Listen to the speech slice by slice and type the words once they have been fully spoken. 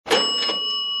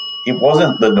it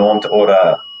wasn't the norm to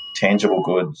order tangible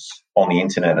goods on the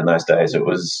internet in those days. It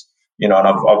was, and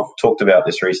I've talked about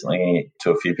this recently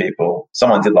to a few people.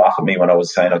 Someone did laugh at me when I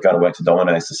was saying I'd go to work to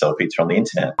Domino's to sell pizza on the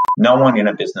internet. No one in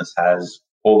a business has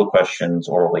all the questions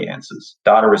or all the answers.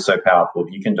 Data is so powerful.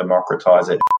 You can democratize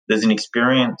it. There's an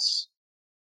experience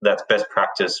that's best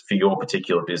practice for your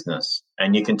particular business.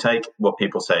 And you can take what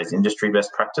people say is industry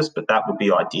best practice, but that would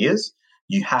be ideas.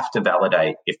 You have to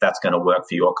validate if that's going to work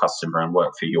for your customer and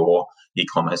work for your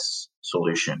e-commerce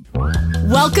solution.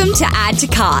 Welcome to Add to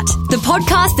Cart, the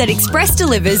podcast that Express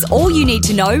delivers all you need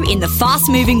to know in the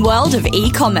fast-moving world of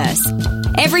e-commerce.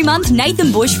 Every month,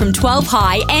 Nathan Bush from 12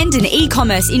 High and an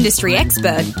e-commerce industry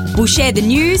expert will share the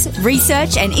news,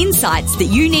 research and insights that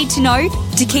you need to know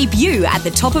to keep you at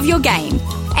the top of your game.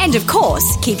 And of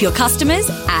course, keep your customers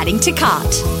adding to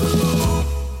cart.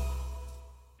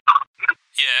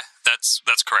 Yeah,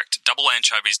 that's correct. Double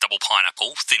anchovies, double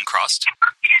pineapple, thin crust.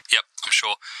 Yep, I'm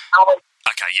sure.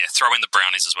 Okay, yeah, throw in the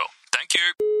brownies as well. Thank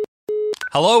you.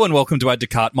 Hello and welcome to Add to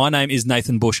Cart. My name is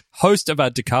Nathan Bush, host of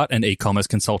Add to Cart and e-commerce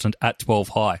consultant at 12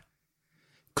 High.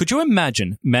 Could you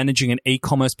imagine managing an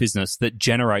e-commerce business that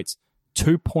generates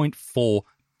 $2.4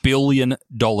 billion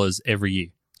every year?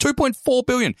 $2.4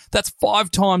 billion. That's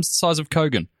 5 times the size of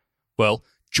Kogan. Well,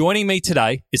 joining me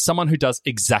today is someone who does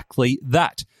exactly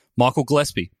that, Michael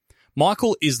Gillespie.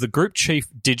 Michael is the Group Chief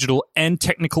Digital and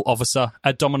Technical Officer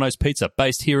at Domino's Pizza,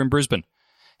 based here in Brisbane.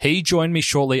 He joined me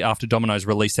shortly after Domino's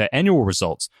released their annual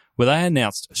results, where they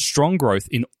announced strong growth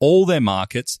in all their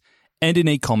markets and in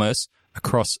e-commerce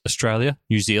across Australia,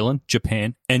 New Zealand,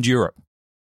 Japan, and Europe.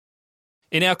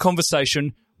 In our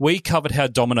conversation, we covered how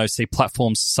Domino's see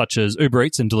platforms such as Uber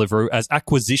Eats and Deliveroo as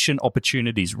acquisition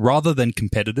opportunities rather than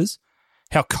competitors,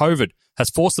 how COVID has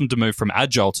forced them to move from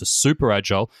agile to super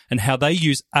agile, and how they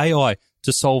use AI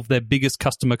to solve their biggest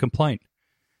customer complaint.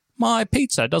 My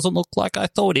pizza doesn't look like I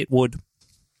thought it would.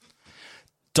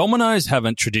 Domino's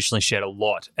haven't traditionally shared a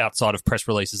lot outside of press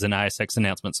releases and ASX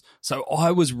announcements, so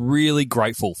I was really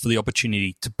grateful for the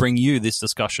opportunity to bring you this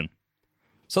discussion.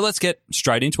 So let's get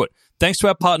straight into it. Thanks to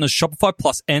our partners Shopify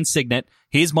Plus and Signet,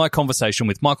 here's my conversation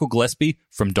with Michael Gillespie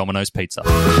from Domino's Pizza.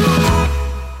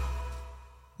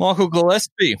 Michael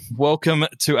Gillespie, welcome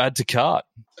to Add to Cart.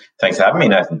 Thanks for having me,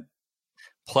 Nathan.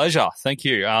 Pleasure. Thank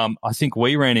you. I think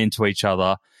we ran into each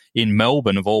other in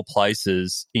Melbourne, of all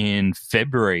places, in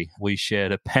February. We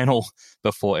shared a panel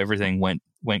before everything went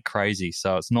crazy.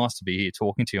 So it's nice to be here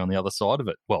talking to you on the other side of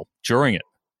it. Well, during it.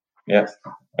 Yeah.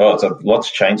 Well, lots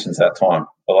changed since that time.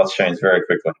 A lot's changed very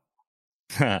quickly.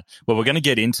 Well, we're going to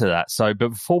get into that. So, but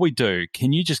before we do,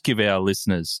 can you just give our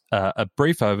listeners a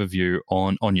brief overview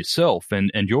on yourself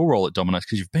and your role at Domino's,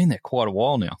 because you've been there quite a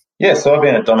while now? Yeah, so I've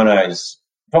been at Domino's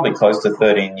probably close to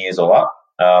 13 years all up.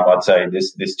 I'd say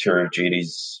this tour of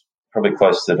duty's probably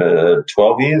close to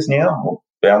 12 years now, or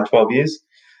around 12 years.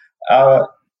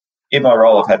 In my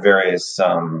role, I've had various,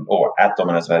 or at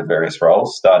Domino's, I've had various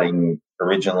roles, starting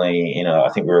originally I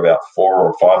think we were about 4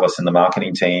 or 5 of us in the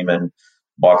marketing team, and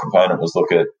my component was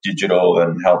look at digital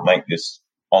and help make this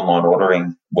online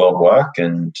ordering world work.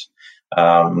 And,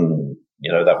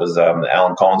 that was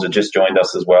Alan Collins had just joined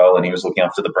us as well, and he was looking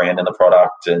after the brand and the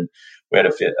product, and we had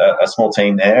a small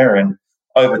team there. And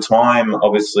over time,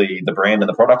 obviously, the brand and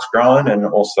the product's grown, and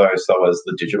also so has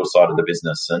the digital side of the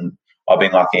business. And I've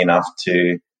been lucky enough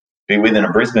to be within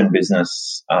a Brisbane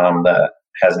business that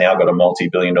has now got a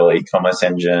multi-billion-dollar e-commerce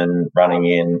engine running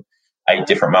in 8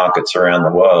 different markets around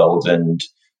the world, and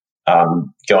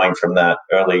going from that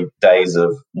early days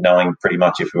of knowing pretty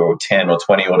much if we were 10 or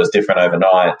 20 orders different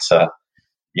overnight to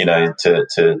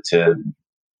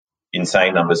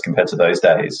insane numbers compared to those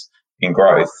days in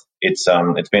growth. It's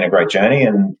been a great journey,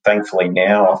 and thankfully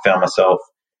now I found myself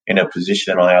in a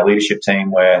position on our leadership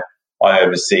team where I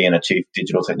oversee in a chief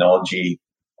digital technology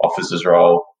officer's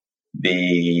role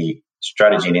the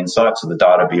strategy and insights, so the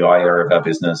data BI area of our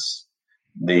business,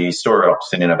 the store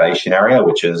ops and innovation area,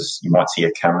 which is you might see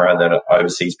a camera that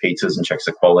oversees pizzas and checks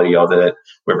the quality of it.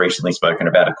 We've recently spoken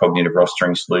about a cognitive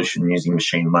rostering solution using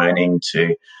machine learning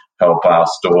to help our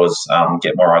stores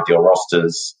get more ideal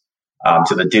rosters,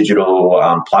 to the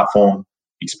digital platform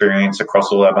experience across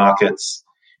all our markets,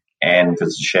 and because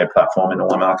it's a shared platform in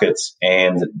all our markets,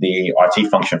 and the IT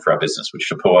function for our business, which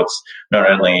supports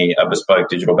not only a bespoke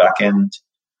digital backend,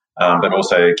 but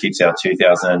also keeps our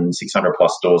 2,600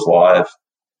 plus stores live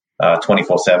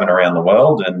 24/7 around the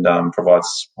world, and provides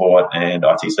support and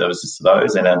IT services to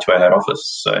those and to our head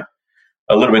office. So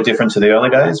a little bit different to the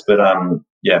early days, but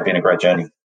been a great journey.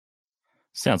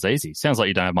 Sounds easy. Sounds like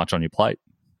you don't have much on your plate.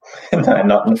 No,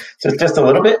 not just a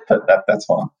little bit, but that's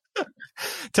fine.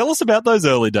 Tell us about those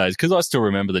early days, because I still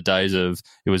remember the days of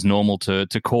it was normal to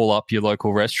call up your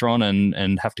local restaurant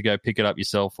and have to go pick it up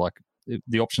yourself. Like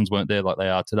the options weren't there like they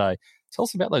are today. Tell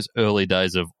us about those early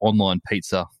days of online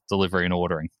pizza delivery and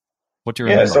ordering. What do you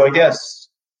remember? Yeah, so I guess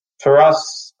for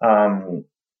us,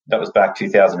 that was back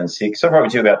 2006. So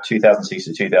probably about 2006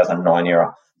 to 2009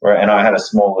 era. And I had a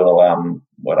small little,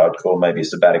 what I'd call maybe a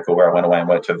sabbatical, where I went away and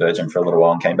worked for Virgin for a little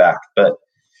while and came back. But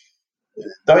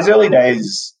those early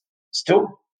days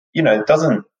still,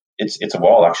 it's a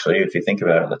while actually. If you think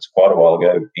about it, that's quite a while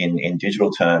ago in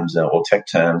digital terms or tech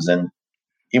terms. And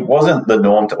it wasn't the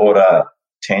norm to order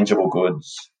tangible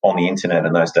goods on the internet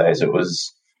in those days. It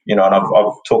was, and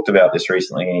I've talked about this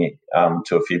recently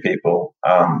to a few people.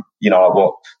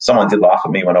 Someone did laugh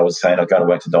at me when I was saying I'm going to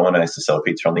work to Domino's to sell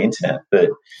pizza on the internet. But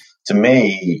to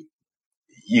me,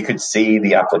 you could see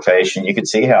the application. You could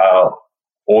see how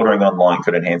ordering online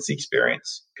could enhance the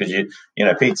experience, because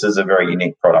pizza is a very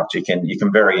unique product. You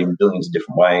can vary in billions of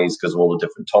different ways because of all the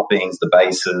different toppings, the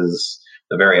bases,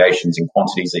 the variations in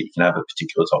quantities that you can have of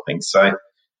particular toppings. So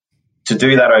to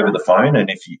do that over the phone, and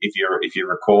if you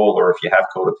recall, or if you have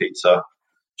called a pizza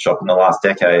shop in the last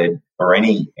decade, or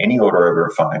any order over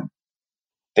a phone,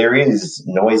 there is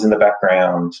noise in the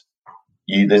background.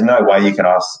 There's no way you can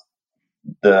ask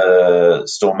the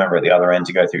store member at the other end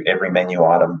to go through every menu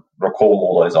item, recall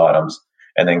all those items,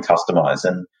 and then customize.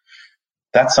 And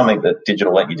that's something that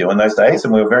digital let you do in those days.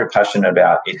 And we were very passionate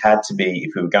about it. Had to be,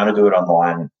 if we were going to do it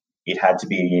online, it had to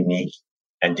be a unique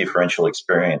and differential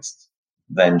experience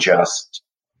than just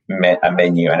a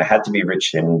menu. And it had to be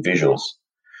rich in visuals,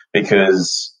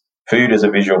 because food is a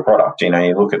visual product. You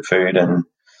look at food and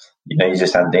you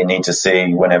just they need to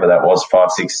see, whenever that was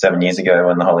 5, 6, 7 years ago,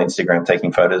 when the whole Instagram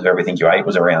taking photos of everything you ate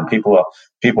was around. People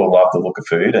love the look of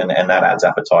food, and that adds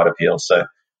appetite appeal. So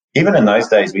even in those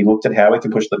days, we looked at how we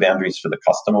could push the boundaries for the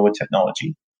customer with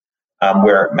technology,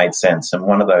 where it made sense. And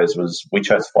one of those was we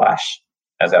chose Flash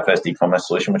as our first e-commerce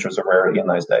solution, which was a rarity in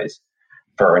those days.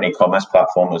 For an e-commerce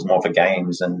platform, it was more for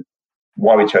games. And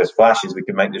why we chose Flash is we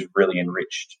could make this really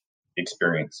enriched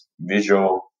experience,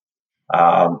 visual.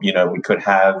 We could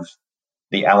have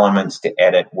the elements to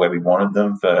edit where we wanted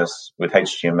them. First, with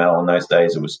HTML in those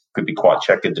days, could be quite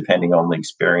checkered depending on the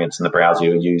experience and the browser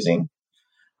you were using.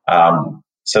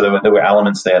 So there were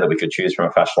elements there that we could choose from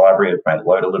a Flash library. It made it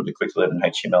load a little bit quicker than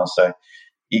HTML. So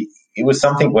it was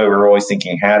something where we were always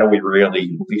thinking, how do we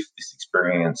really lift this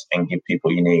experience and give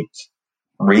people unique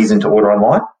reason to order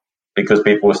online? Because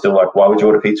people were still like, why would you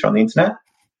order pizza on the internet?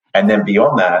 And then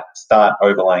beyond that, start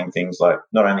overlaying things like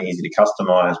not only easy to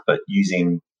customize, but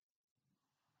using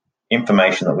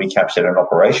information that we captured at an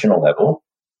operational level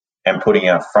and putting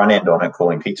our front end on it,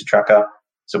 calling Pizza Tracker,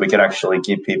 so we could actually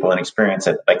give people an experience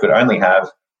that they could only have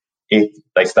if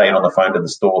they stayed on the phone to the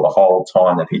store the whole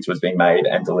time that pizza was being made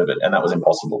and delivered. And that was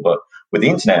impossible. But with the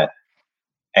internet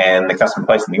and the customer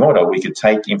placing the order, we could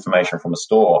take information from a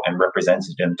store and represent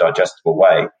it in a digestible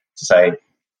way to say,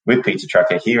 with Pizza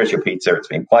Tracker, here is your pizza. It's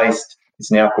been placed.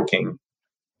 It's now cooking.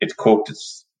 It's cooked.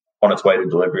 It's on its way to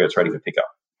delivery. It's ready for pickup.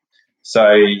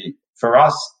 So for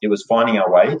us, it was finding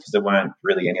our way, because there weren't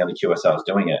really any other QSRs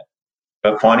doing it,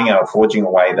 but forging a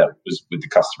way that was with the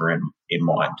customer in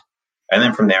mind. And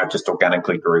then from there, it just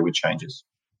organically grew with changes.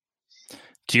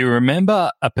 Do you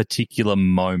remember a particular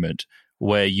moment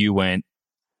where you went,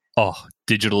 oh,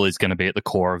 digital is going to be at the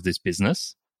core of this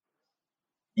business?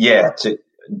 Yeah,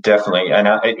 definitely. And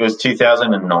it was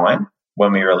 2009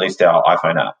 when we released our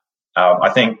iPhone app. I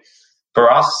think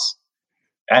for us,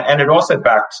 and it also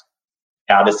backed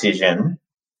our decision.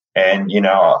 And,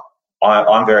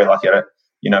 I'm very lucky at it.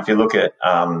 If you look at,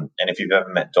 and if you've ever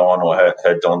met Don or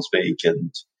heard Don speak,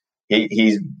 and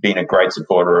he's been a great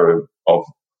supporter of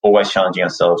always challenging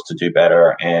ourselves to do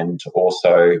better, and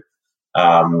also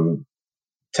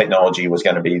technology was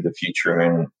going to be the future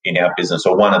in our business,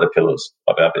 or one of the pillars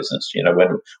of our business.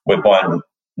 When we're by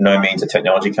no means a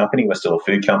technology company, we're still a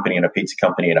food company and a pizza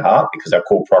company at heart, because our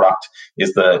core product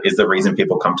is the reason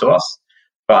people come to us.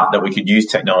 But that we could use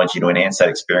technology to enhance that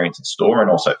experience in store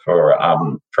and also for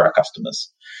our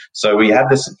customers. So we have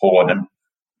this support, and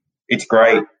it's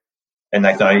great. And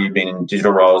Nathan, I know you've been in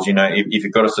digital roles. If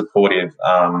you've got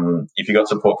if you got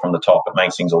support from the top, it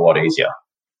makes things a lot easier.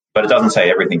 But it doesn't say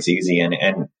everything's easy.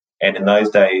 And in those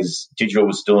days, digital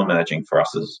was still emerging for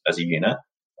us as a unit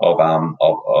of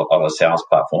a sales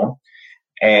platform.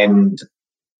 And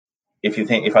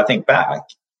if I think back,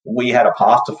 we had a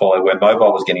path to follow where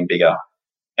mobile was getting bigger.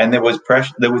 And there was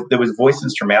pressure. There was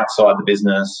voices from outside the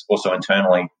business, also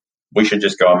internally. We should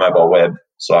just go a mobile web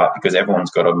site because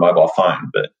everyone's got a mobile phone.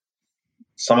 But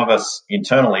some of us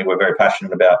internally were very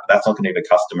passionate about, but that's not going to give a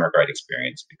customer a great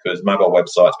experience, because mobile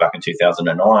websites back in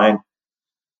 2009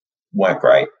 weren't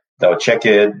great. They were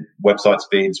checkered. Website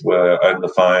speeds were over the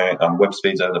phone. Web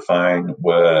speeds over the phone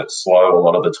were slow a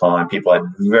lot of the time. People had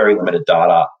very limited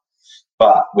data.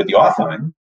 But with the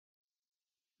iPhone,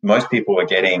 most people were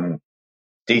getting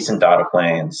decent data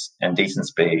plans and decent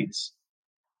speeds,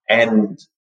 and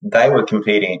they were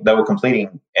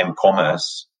completing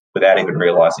m-commerce without even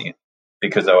realizing it,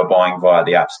 because they were buying via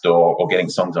the App Store or getting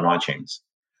songs on iTunes.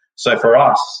 So for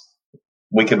us,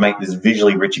 we could make this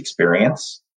visually rich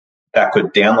experience that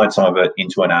could download some of it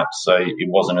into an app, so it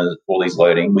wasn't all these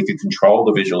loading. We could control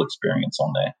the visual experience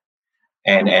on there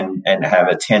and have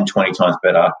a 10, 20 times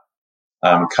better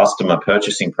customer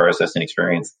purchasing process and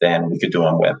experience than we could do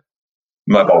on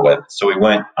mobile web. So we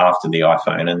went after the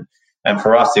iPhone. And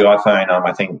for us, the iPhone,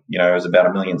 I think, it was about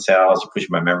 1 million sales, pushing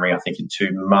my memory, I think in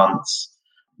 2 months.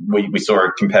 We saw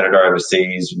a competitor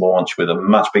overseas launch with a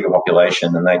much bigger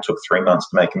population, and they took 3 months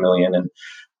to make 1 million. And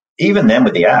even then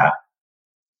with the app,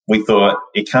 we thought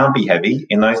it can't be heavy.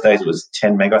 In those days, it was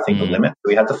 10 meg, I think, the limit.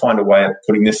 We had to find a way of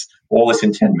putting all this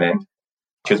in 10 meg,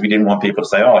 because we didn't want people to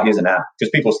say, oh, here's an app.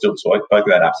 Because people still spoke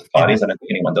about apps at parties. I don't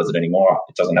think anyone does it anymore.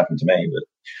 It doesn't happen to me. But,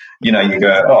 you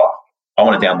go, oh, I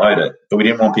want to download it. But we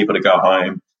didn't want people to go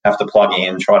home, have to plug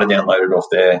in, try to download it off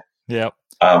their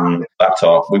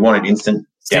laptop. We wanted instant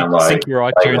download. Sync your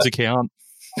iTunes account.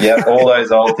 Yeah, all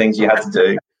those old things you had to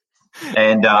do.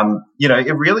 And,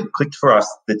 it really clicked for us,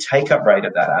 the take-up rate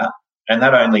of that app, and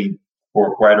that only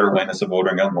brought greater awareness of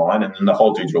ordering online, and then the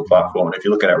whole digital platform. And if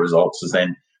you look at our results,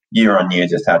 then year on year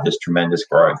just had this tremendous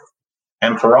growth.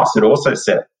 And for us, it also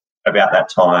set about that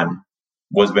time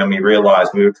was when we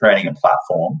realized we were creating a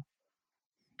platform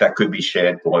that could be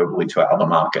shared globally to our other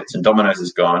markets. And Domino's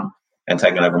has gone and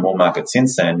taken over more markets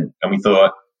since then. And we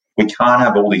thought, we can't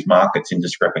have all these markets in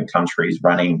discrepant countries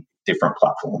running different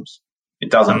platforms.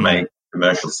 It doesn't make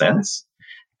commercial sense.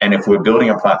 And if we're building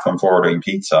a platform for ordering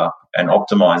pizza and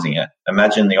optimizing it,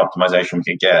 imagine the optimization we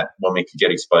could get when we could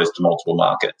get exposed to multiple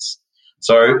markets.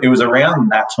 So it was around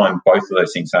that time both of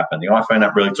those things happened. The iPhone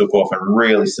app really took off and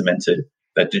really cemented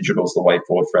that digital is the way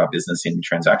forward for our business in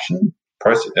transaction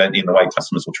process, in the way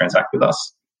customers will transact with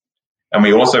us. And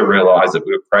we also realized that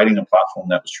we were creating a platform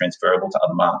that was transferable to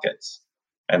other markets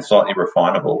and slightly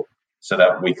refinable, so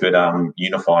that we could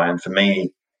unify. And for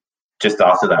me, just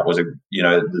after that was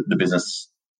the business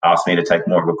asked me to take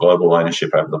more of a global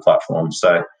ownership over the platform.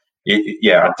 So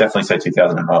I'd definitely say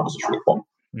 2009 was a short form.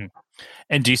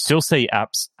 And do you still see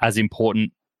apps as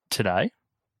important today?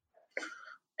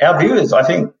 Our view is, I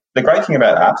think the great thing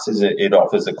about apps is it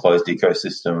offers a closed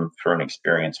ecosystem for an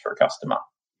experience for a customer.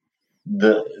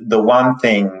 The one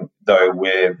thing, though,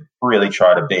 we've really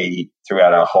tried to be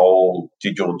throughout our whole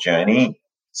digital journey,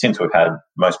 since we've had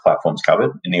most platforms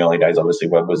covered, in the early days, obviously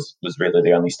web was really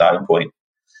the only starting point,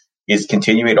 is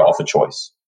continuing to offer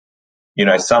choice.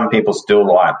 Some people still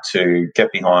like to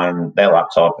get behind their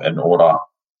laptop and order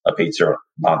a pizza at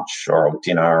lunch or a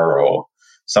dinner, or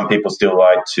some people still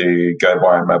like to go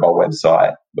via a mobile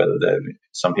website, a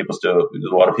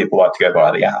lot of people like to go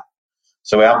via the app.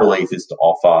 So our belief is to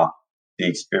offer the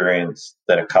experience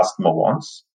that a customer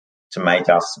wants, to make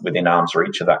us within arm's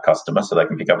reach of that customer so they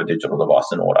can pick up a digital device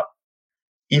and order.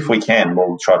 If we can,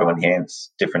 we'll try to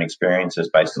enhance different experiences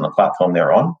based on the platform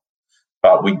they're on.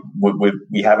 But we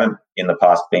haven't in the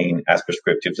past been as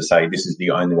prescriptive to say this is the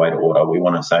only way to order. We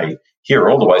want to say, here are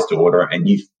all the ways to order, and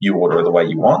you order the way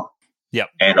you want. Yep.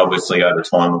 And obviously over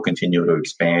time, we'll continue to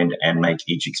expand and make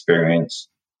each experience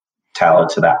tailored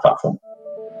to that platform.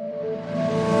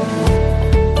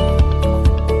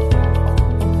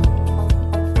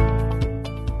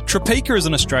 Tropeaka is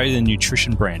an Australian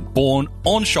nutrition brand born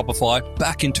on Shopify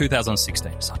back in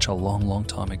 2016. Such a long, long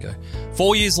time ago.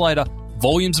 4 years later,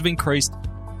 volumes have increased,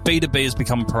 B2B has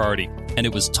become a priority, and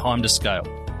it was time to scale.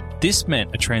 This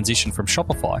meant a transition from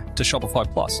Shopify to Shopify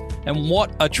Plus. And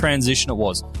what a transition it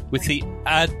was. With the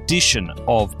addition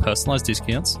of personalized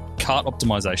discounts, cart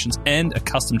optimizations, and a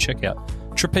custom checkout,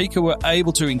 Tropeaka were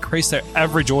able to increase their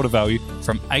average order value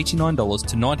from $89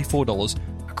 to $94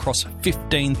 across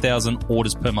 15,000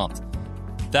 orders per month.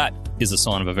 That is a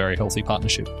sign of a very healthy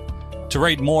partnership. To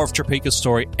read more of Tropeaka's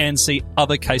story and see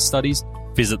other case studies,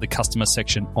 visit the customer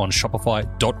section on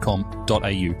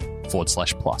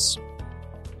shopify.com.au/plus.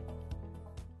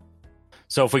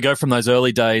 So if we go from those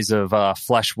early days of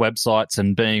Flash websites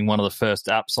and being one of the first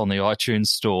apps on the iTunes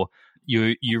store,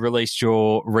 you released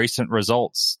your recent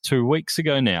results 2 weeks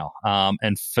ago now,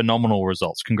 and phenomenal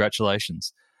results.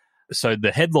 Congratulations. So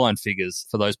the headline figures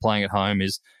for those playing at home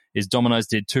is Domino's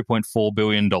did $2.4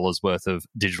 billion worth of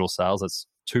digital sales. That's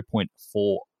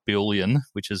 $2.4 billion,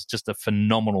 which is just a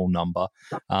phenomenal number,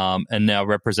 and now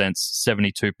represents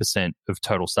 72% of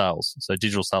total sales. So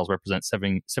digital sales represent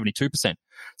 72%. So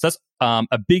that's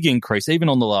a big increase, even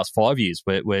on the last 5 years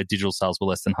where digital sales were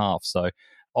less than half. So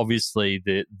obviously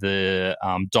the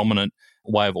dominant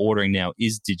way of ordering now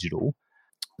is digital.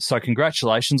 So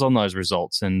congratulations on those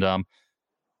results. And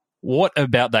what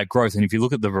about that growth? And if you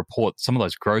look at the report, some of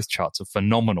those growth charts are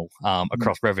phenomenal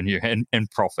across revenue and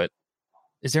profit.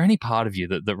 Is there any part of you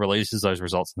that releases those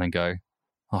results and then go,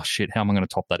 oh shit, how am I going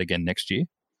to top that again next year?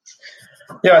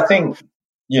 Yeah, I think,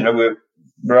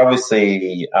 we're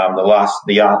obviously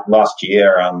the last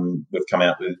year we've come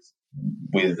out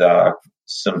with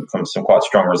some quite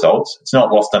strong results. It's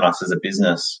not lost on us as a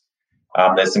business.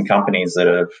 There's some companies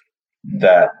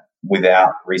that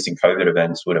without recent COVID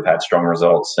events would have had strong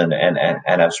results and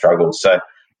have struggled. So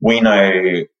we know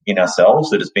in ourselves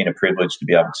that it's been a privilege to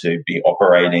be able to be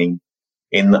operating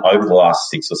over the last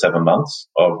 6 or 7 months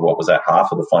of what was that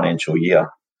half of the financial year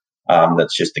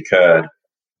that's just occurred.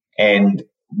 And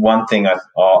one thing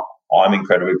I'm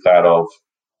incredibly proud of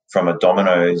from a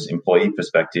Domino's employee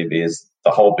perspective is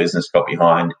the whole business got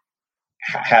behind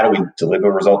how do we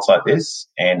deliver results like this,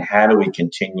 and how do we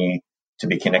continue to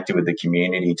be connected with the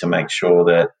community to make sure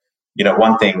that,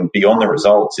 one thing beyond the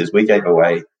results is we gave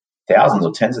away thousands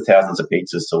or tens of thousands of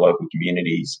pizzas to local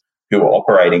communities who were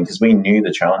operating, because we knew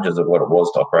the challenges of what it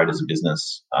was to operate as a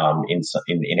business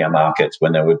in our markets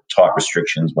when there were tight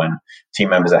restrictions, when team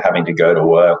members are having to go to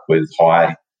work with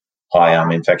high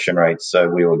infection rates. So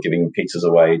we were giving pizzas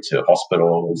away to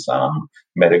hospitals,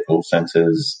 medical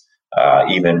centres,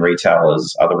 even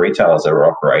other retailers that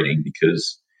were operating,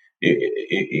 because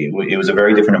it was a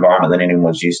very different environment than anyone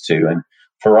was used to. And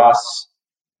for us,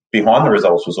 behind the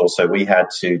results was also we had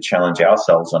to challenge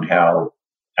ourselves on how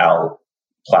our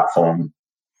platform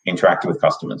interacted with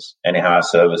customers and how our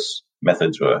service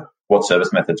methods were, what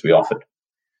service methods we offered.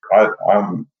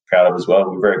 I'm proud of as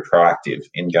well. We're very proactive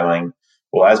in going,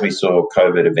 well, as we saw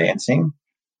COVID advancing,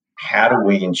 how do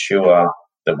we ensure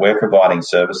that we're providing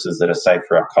services that are safe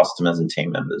for our customers and team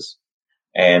members?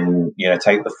 And,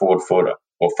 take the forward foot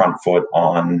or front foot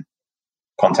on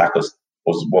contactless,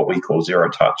 or what we call zero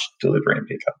touch delivery and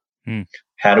pickup.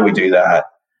 How do we do that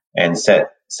and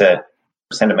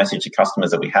send a message to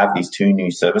customers that we have these 2 new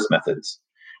service methods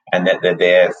and that they're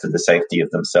there for the safety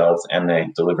of themselves and their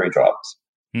delivery drivers?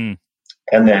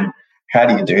 And then how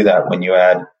do you do that when you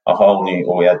add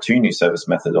we add 2 new service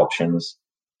method options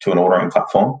to an ordering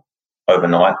platform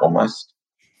overnight almost?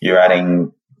 You're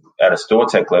adding at a store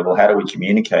tech level, how do we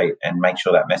communicate and make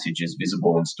sure that message is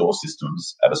visible in store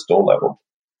systems at a store level?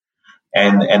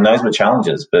 And those were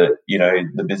challenges, but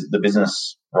the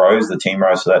business rose, the team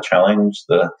rose to that challenge,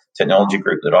 the technology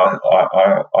group that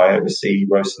I oversee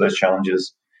rose to those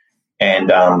challenges,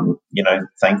 and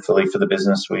thankfully for the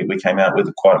business, we came out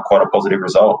with quite a positive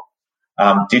result.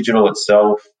 Digital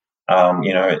itself,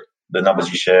 the numbers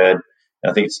you shared,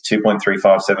 I think it's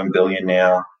 2.357 billion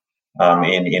now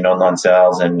in online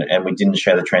sales, and we didn't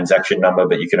share the transaction number,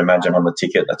 but you can imagine on the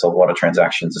ticket that's a lot of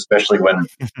transactions, especially when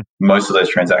most of those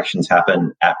transactions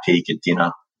happen at peak at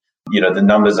dinner. The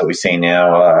numbers that we see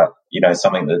now are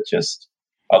something that just,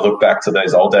 I look back to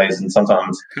those old days, and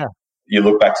sometimes you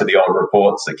look back to the old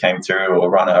reports that came through, or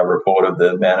run a report of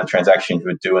the amount of transactions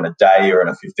we'd do in a day or in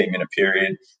a 15-minute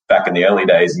period back in the early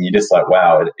days, and you're just like,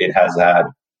 wow, it has had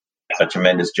a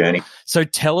tremendous journey. So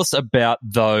tell us about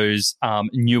those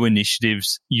new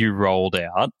initiatives you rolled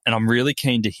out, and I'm really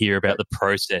keen to hear about the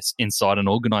process inside an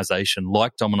organisation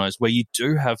like Domino's, where you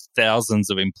do have thousands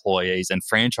of employees and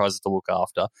franchises to look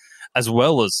after, as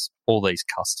well as all these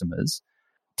customers.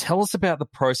 Tell us about the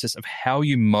process of how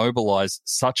you mobilise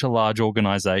such a large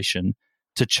organisation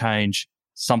to change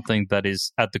something that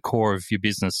is at the core of your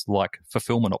business, like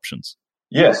fulfilment options.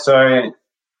 Yeah, so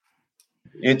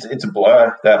it's a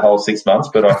blur, that whole 6 months,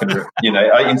 but I can,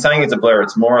 in saying it's a blur,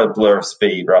 it's more a blur of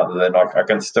speed rather than I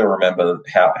can still remember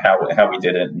how we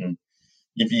did it. And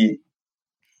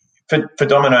for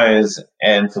Domino's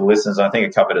and for the listeners, I think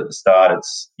I covered at the start,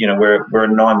 it's, we're a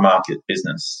 9-market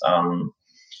business,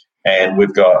 and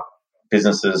we've got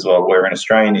businesses, we're in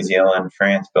Australia, New Zealand,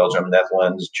 France, Belgium,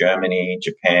 Netherlands, Germany,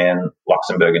 Japan,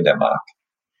 Luxembourg, and Denmark.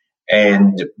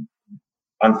 And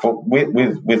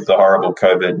with the horrible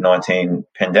COVID-19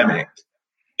 pandemic,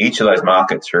 each of those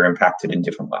markets were impacted in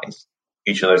different ways.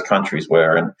 Each of those countries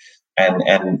were,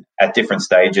 and at different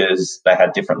stages, they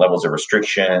had different levels of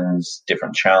restrictions,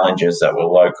 different challenges that were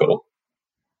local.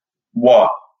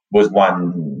 What was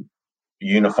one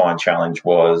unified challenge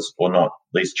was, or not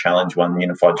least challenge, one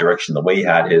unified direction that we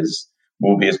had is,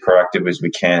 we'll be as proactive as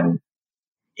we can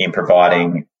in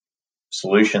providing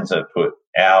solutions that put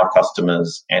our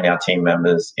customers and our team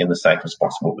members in the safest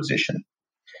possible position.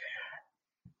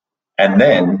 And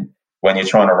then when you're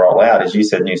trying to roll out, as you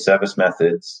said, new service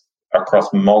methods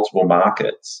across multiple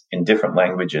markets in different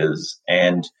languages,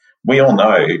 and we all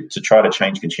know to try to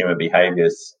change consumer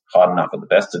behaviors hard enough at the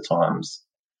best of times,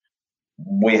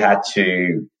 we had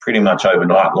to pretty much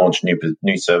overnight launch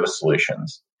new service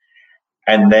solutions.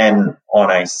 And then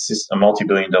on a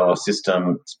multi-billion-dollar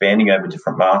system spanning over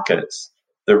different markets,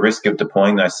 the risk of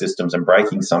deploying those systems and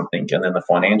breaking something, and then the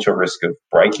financial risk of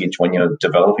breakage when you're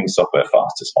developing software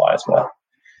fast is high as well.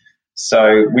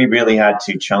 So we really had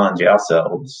to challenge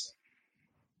ourselves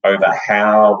over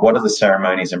what are the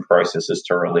ceremonies and processes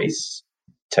to release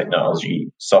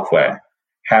technology software?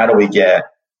 How do we get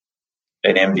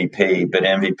an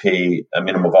MVP, a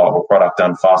minimal viable product,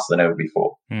 done faster than ever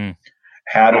before?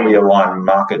 How do we align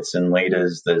markets and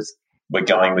leaders that we're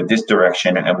going with this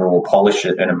direction and we will polish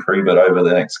it and improve it over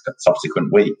the next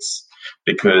subsequent weeks?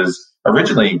 Because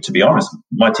originally, to be honest,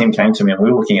 my team came to me and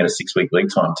we were looking at a 6-week lead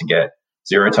time to get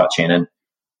Zero Touch in.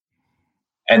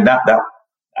 And that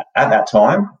at that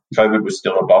time, COVID was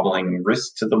still a bubbling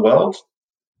risk to the world.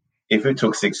 If it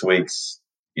took 6 weeks,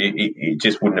 it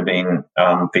just wouldn't have been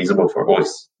feasible for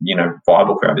us,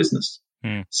 viable for our business.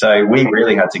 So we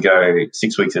really had to go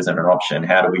 6 weeks isn't an option.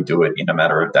 How do we do it in a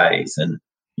matter of days? And,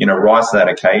 rise to that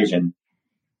occasion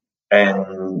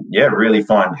and, really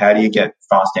find how do you get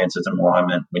fast answers and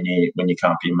alignment when you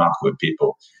can't be market with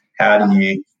people? How do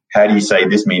you say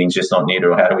this meeting's just not needed,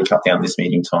 or how do we cut down this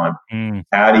meeting time?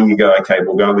 How do you go, okay,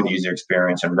 we'll go with user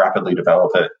experience and rapidly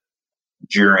develop it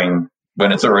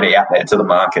when it's already out there to the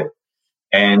market?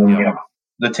 And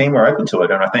the team were open to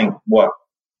it. And I think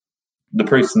the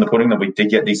proof's in the pudding that we did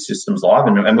get these systems live,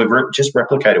 and we've just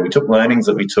replicated. We took learnings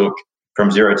that we took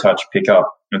from Zero Touch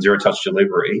pickup and Zero Touch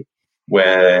delivery,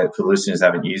 where for the listeners who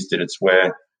haven't used it, it's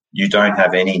where you don't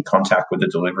have any contact with the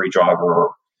delivery driver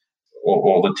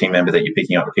or the team member that you're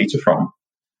picking up the pizza from.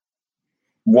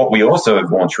 What we also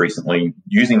have launched recently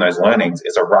using those learnings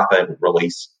is a rapid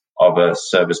release of a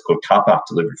service called Car Park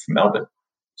Delivery from Melbourne.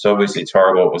 So obviously it's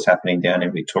horrible what was happening down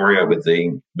in Victoria with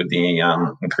the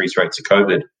increased rates of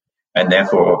COVID. And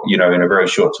therefore, in a very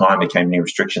short time became new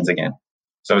restrictions again.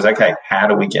 So it was, okay, how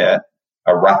do we get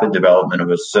a rapid development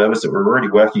of a service that we're already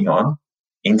working on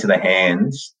into the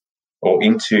hands or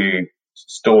into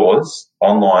stores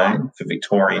online for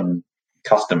Victorian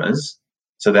customers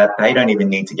so that they don't even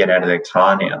need to get out of their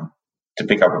car now to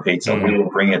pick up a pizza. We will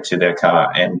bring it to their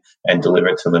car and deliver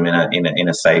it to them in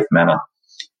a safe manner.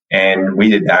 And we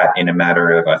did that in a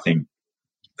matter of, I think,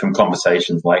 from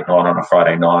conversations late night on a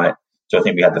Friday night. So I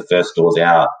think we had the first stores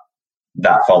out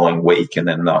that following week, and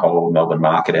then the whole Melbourne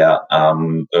market out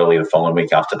early the following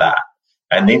week after that.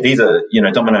 And these are,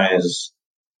 Domino's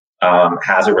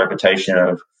has a reputation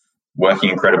of working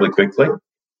incredibly quickly,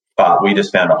 but we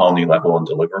just found a whole new level on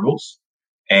deliverables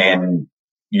and,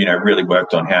 really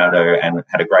worked on and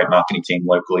had a great marketing team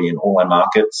locally in all our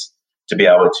markets to be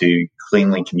able to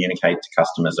cleanly communicate to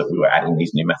customers that we were adding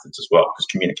these new methods as well, because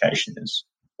communication is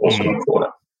also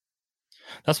important.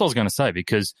 That's what I was going to say,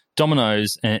 because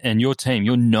Domino's and your team,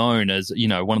 you're known as,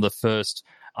 one of the first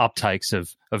uptakes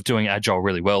of doing Agile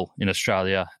really well in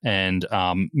Australia and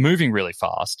moving really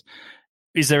fast.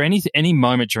 Is there any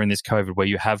moment during this COVID where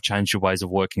you have changed your ways of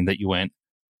working that you went,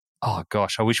 oh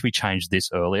gosh, I wish we changed this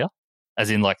earlier, as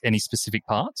in like any specific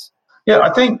parts? Yeah,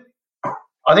 I think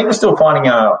we're still finding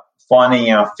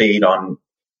our feed on,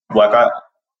 like,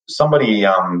 somebody.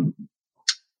 I'm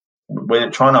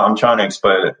trying to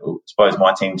expose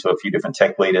my team to a few different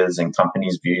tech leaders and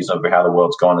companies' views over how the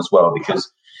world's gone as well,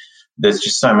 because there's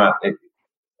just so much.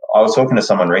 I was talking to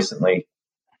someone recently,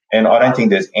 and I don't think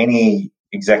there's any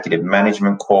executive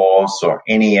management course or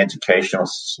any educational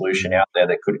solution out there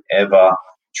that could ever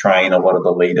train a lot of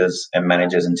the leaders and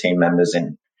managers and team members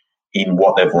in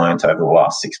what they've learned over the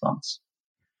last 6 months.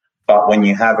 But when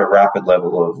you have a rapid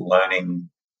level of learning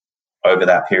over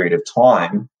that period of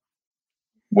time,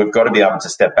 we've got to be able to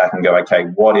step back and go, okay,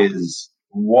 what is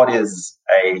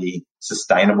a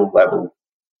sustainable level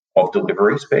of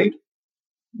delivery speed?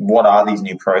 What are these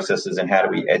new processes, and how do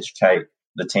we educate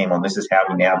the team on this is how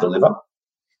we now deliver?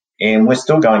 And we're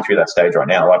still going through that stage right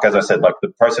now. Like, as I said, like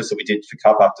the process that we did for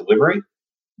Car Park Delivery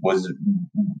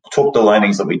took the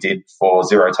learnings that we did for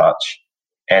Zero Touch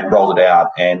and rolled it out.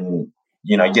 And,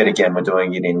 yet again, we're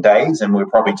doing it in days, and we're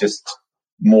probably just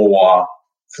more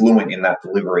fluent in that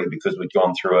delivery because we'd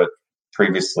gone through it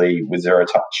previously with Zero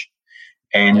Touch.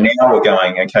 And now we're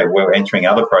going, okay, we're entering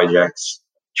other projects,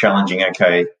 challenging,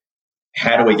 okay,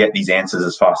 how do we get these answers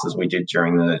as fast as we did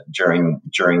during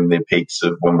the peaks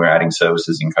of when we're adding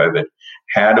services in COVID?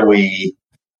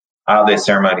 are there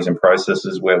ceremonies and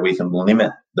processes where we can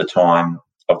limit the time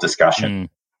of discussion?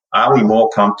 Are we more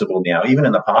comfortable now? Even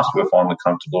in the past, we were fine with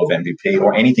comfortable with MVP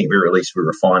or anything we release, we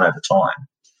refine over time.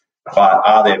 But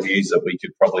are there views that we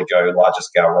could probably go larger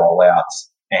scale rollouts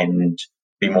and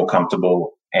be more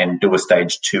comfortable and do a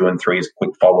stage 2 and 3 as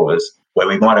quick followers where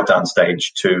we might have done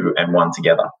stage 2 and 1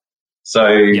 together?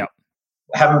 So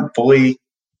haven't fully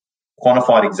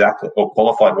quantified exactly or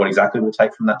qualified what exactly we'll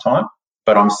take from that time,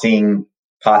 but I'm seeing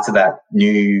parts of that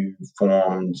new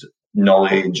formed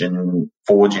knowledge and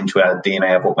forge into our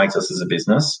DNA of what makes us as a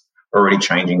business already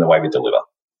changing the way we deliver.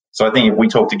 So I think if we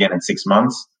talked again in 6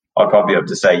 months, I'd probably be able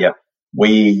to say,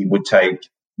 we would take,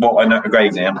 I know a great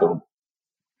example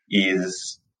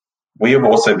is we have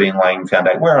also been laying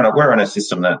foundation. We're on a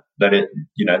system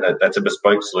that's a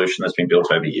bespoke solution that's been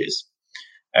built over years.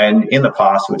 And in the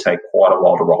past, it would take quite a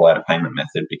while to roll out a payment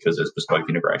method because there's bespoke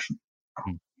integration.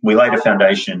 We laid a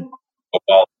foundation a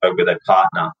while ago with a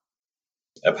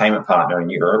payment partner in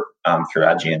Europe through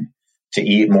Adyen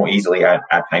to more easily add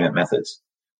payment methods.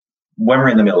 When we're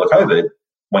in the middle of COVID,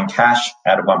 when cash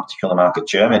out of one particular market,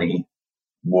 Germany,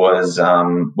 was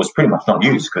pretty much not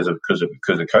used because of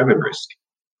COVID risk,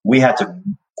 we had to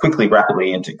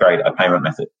rapidly integrate a payment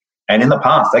method. And in the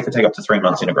past, they could take up to 3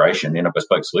 months integration in a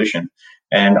bespoke solution.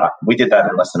 And we did that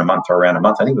in less than a month or around a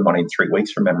month. I think we might need 3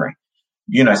 weeks from memory.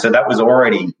 So that was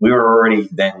we were already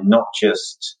then not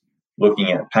just looking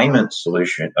at payment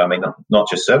solution. I mean, not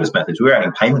just service methods. We were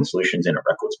adding payment solutions in at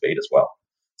record speed as well.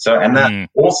 So, and that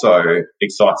also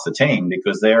excites the team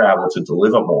because they're able to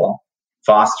deliver more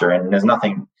faster. And there's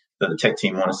nothing that the tech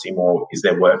team want to see more is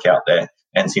their work out there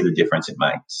and see the difference it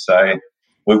makes. So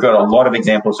we've got a lot of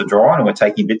examples to draw on, and we're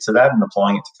taking bits of that and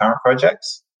applying it to current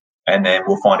projects. And then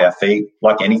we'll find our feet.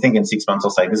 Like anything, in 6 months,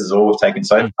 I'll say this is all we've taken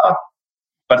so far.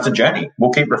 But it's a journey.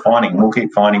 We'll keep refining. We'll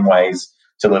keep finding ways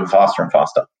to live faster and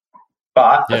faster.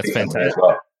 But it's fantastic as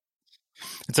well.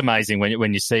 It's amazing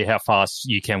when you see how fast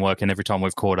you can work, and every time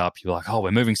we've caught up, you're like, oh,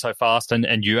 we're moving so fast,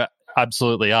 and you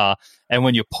absolutely are. And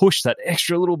when you push that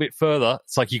extra little bit further,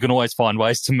 it's like you can always find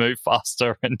ways to move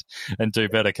faster and do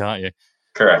better, can't you?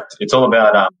 Correct. It's all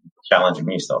about challenging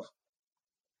new stuff.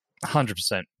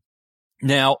 100%.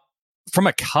 Now, from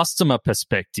a customer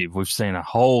perspective, we've seen a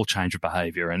whole change of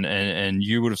behavior, and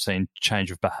you would have seen change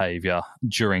of behavior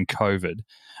during COVID.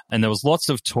 And there was lots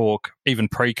of talk, even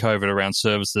pre-COVID, around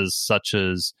services such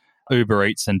as Uber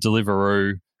Eats and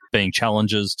Deliveroo being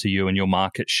challenges to you and your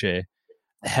market share.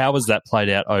 How has that played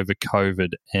out over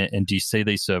COVID, and do you see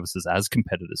these services as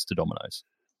competitors to Domino's?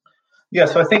 Yeah,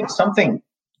 so I think something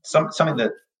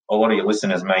that a lot of your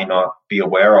listeners may not be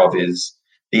aware of is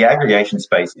the aggregation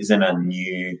space isn't a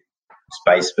new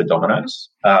space for Domino's.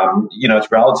 It's a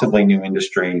relatively new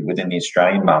industry within the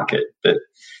Australian market, but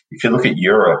if you look at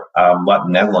Europe, like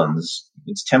the Netherlands,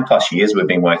 it's 10 plus years we've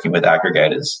been working with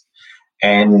aggregators.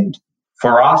 And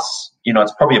for us,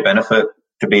 it's probably a benefit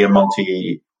to be a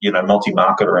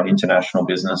multi-market or an international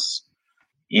business,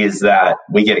 is that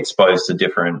we get exposed to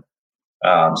different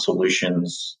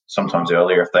solutions sometimes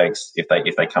earlier if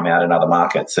they come out in other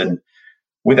markets. And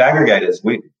with aggregators,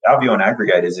 our view on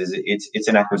aggregators is it's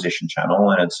an acquisition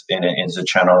channel, and it's a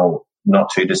channel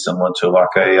not too dissimilar to like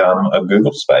a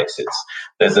Google space.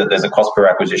 There's a cost per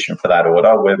acquisition for that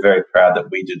order. We're very proud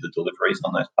that we do the deliveries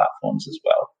on those platforms as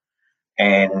well.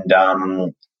 And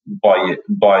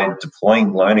by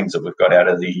deploying learnings that we've got out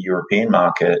of the European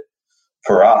market,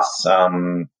 for us,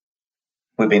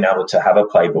 we've been able to have a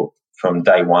playbook from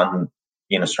day one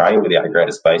in Australia with the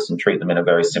aggregator space and treat them in a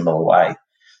very similar way.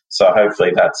 So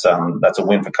hopefully that's a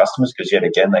win for customers, because yet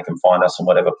again they can find us on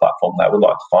whatever platform they would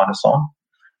like to find us on.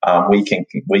 We can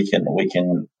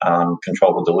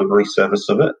control the delivery service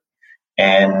of it,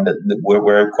 and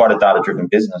we're quite a data-driven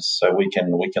business. So we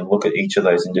can look at each of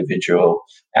those individual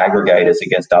aggregators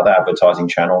against other advertising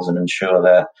channels and ensure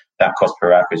that cost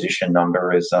per acquisition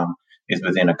number is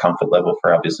within a comfort level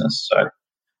for our business. So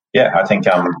yeah, I think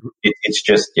it's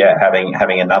just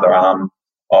having another arm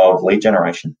of lead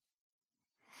generation.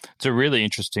 It's a really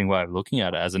interesting way of looking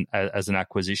at it as an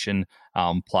acquisition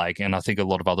play. And I think a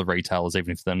lot of other retailers,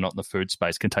 even if they're not in the food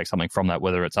space, can take something from that,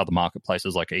 whether it's other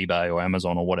marketplaces like eBay or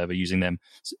Amazon or whatever, using them.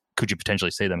 Could you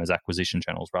potentially see them as acquisition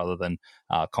channels rather than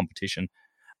competition?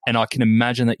 And I can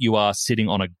imagine that you are sitting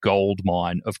on a gold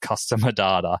mine of customer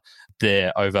data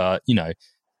there over,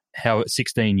 how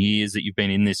 16 years that you've been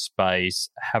in this space,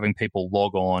 having people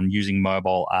log on, using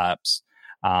mobile apps,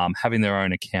 having their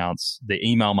own accounts, the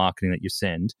email marketing that you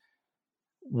send.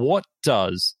 What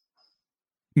does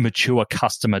mature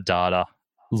customer data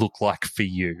look like for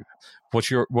you? What's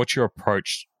your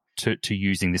approach to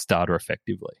using this data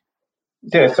effectively?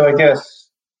 Yeah, so I guess,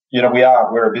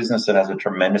 we're a business that has a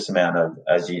tremendous amount of,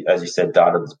 as you said,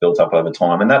 data that's built up over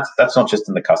time. And that's not just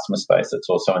in the customer space, it's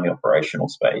also in the operational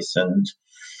space. And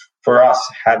for us,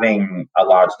 having a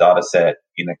large data set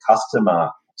in a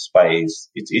customer space,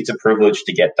 it's a privilege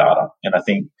to get data. And I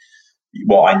think,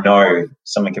 I know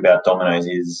something about Domino's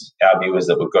is our view is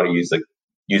that we've got to use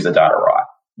the data right.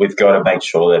 We've got to make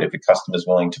sure that if a customer is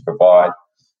willing to provide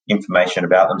information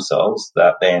about themselves,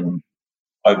 that then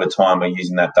over time we're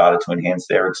using that data to enhance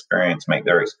their experience, make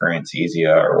their experience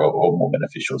easier or more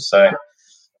beneficial. So,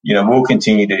 we'll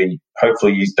continue to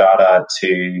hopefully use data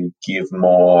to give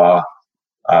more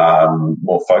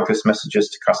focused messages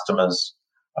to customers.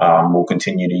 We'll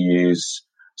continue to use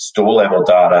store-level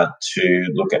data to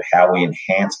look at how we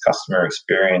enhance customer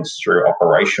experience through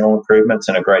operational improvements.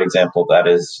 And a great example of that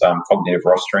is cognitive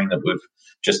rostering that we've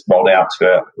just rolled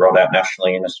out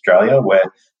nationally in Australia, where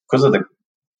because of the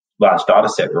large data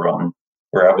set we're on,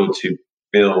 we're able to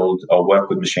build or work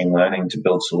with machine learning to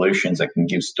build solutions that can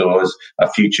give stores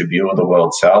a future view of the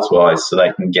world sales-wise so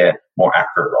they can get more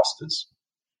accurate rosters.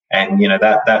 And,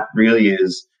 that really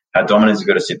is how Domino's has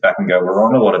got to sit back and go, we're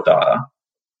on a lot of data,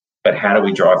 but how do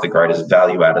we drive the greatest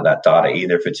value out of that data,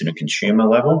 either if it's in a consumer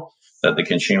level, that the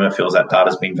consumer feels that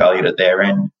data's been valued at their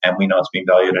end and we know it's been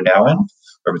valued at our end,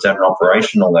 or if it's at an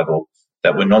operational level,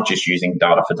 that we're not just using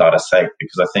data for data's sake.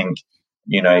 Because I think,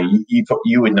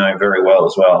 you would know very well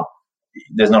as well,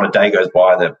 there's not a day goes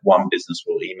by that one business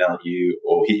will email you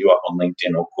or hit you up on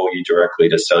LinkedIn or call you directly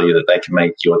to sell you that they can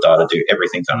make your data do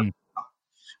everything done.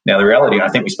 Now, the reality, and I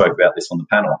think we spoke about this on the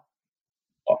panel,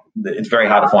 it's very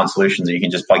hard to find solutions that you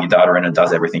can just plug your data in and it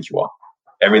does everything you want.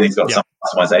 Everything's got some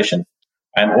customization.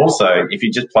 And also, if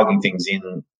you're just plugging things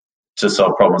in to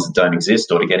solve problems that don't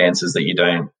exist or to get answers that you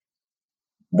don't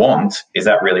want, is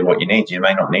that really what you need? You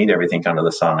may not need everything under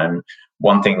the sun. And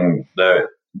one thing that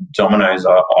Domino's,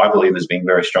 I believe, has been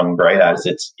very strong and great at is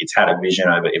it's had a vision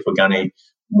over, if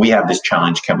we have this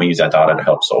challenge, can we use our data to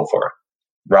help solve for it?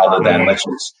 Rather than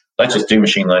let's just do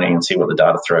machine learning and see what the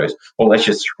data throws. Or let's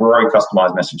just throw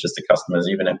customized messages to customers,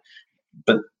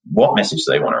 but what message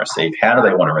do they want to receive? How do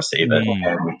they want to receive it?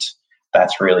 And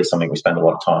that's really something we spend a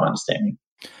lot of time understanding.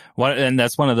 And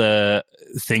that's one of the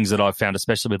things that I've found,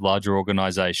 especially with larger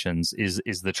organizations,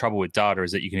 is the trouble with data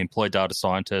is that you can employ data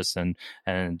scientists and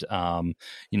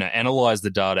analyze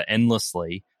the data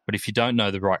endlessly. But if you don't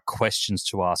know the right questions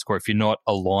to ask, or if you're not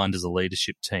aligned as a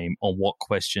leadership team on what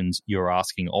questions you're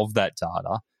asking of that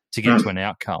data to get to an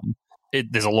outcome,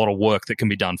 there's a lot of work that can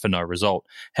be done for no result.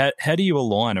 How do you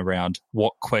align around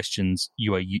what questions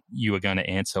you are going to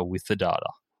answer with the data?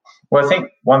 Well, I think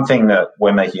one thing that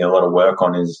we're making a lot of work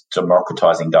on is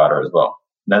democratizing data as well.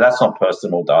 Now, that's not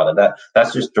personal data.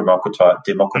 That's just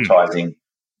democratizing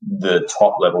the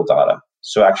top-level data.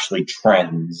 So actually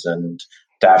trends and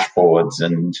dashboards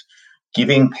and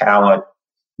giving power.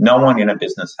 No one in a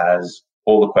business has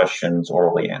all the questions or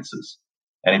all the answers.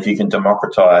 And if you can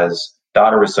democratize,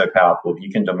 data is so powerful, if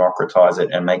you can democratize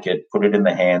it and put it in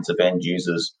the hands of end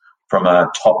users from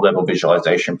a top-level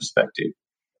visualization perspective,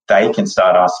 they can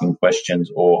start asking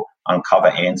questions or uncover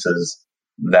answers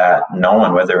that no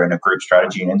one, whether in a group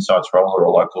strategy and insights role or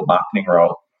a local marketing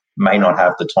role, may not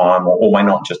have the time or may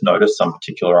not just notice some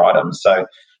particular items. So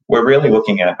we're really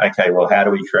looking at, okay, well, how do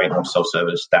we create more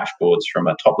self-service dashboards from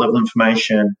a top-level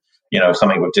information?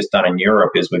 Something we've just done in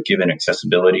Europe is we've given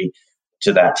accessibility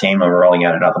to that team and we're rolling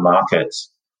out in other markets.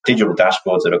 Digital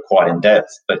dashboards that are quite in-depth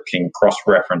but can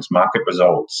cross-reference market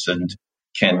results and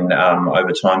can,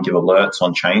 over time, give alerts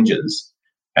on changes.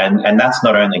 And that's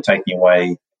not only taking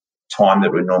away time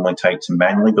that would normally take to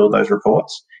manually build those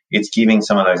reports, it's giving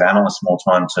some of those analysts more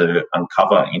time to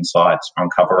uncover insights,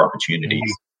 uncover opportunities,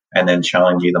 and then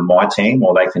challenge either my team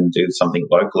or they can do something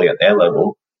locally at their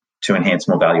level to enhance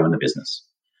more value in the business.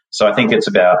 So I think it's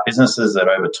about businesses that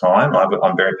over time,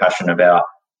 I'm very passionate about,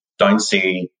 don't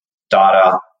see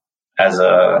data as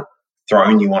a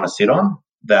throne you want to sit on,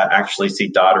 that actually see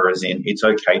data as in it's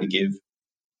okay to give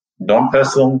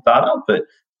non-personal data, but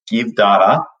give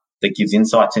data that gives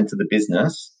insights into the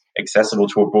business accessible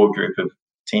to a broad group of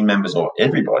team members or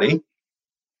everybody.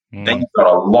 Then you've got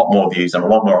a lot more views and a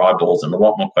lot more eyeballs and a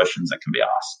lot more questions that can be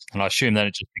asked. And I assume that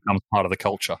it just becomes part of the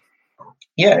culture.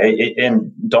 Yeah,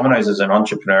 and Domino's is an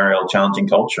entrepreneurial, challenging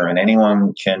culture, and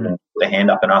anyone can put their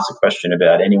hand up and ask a question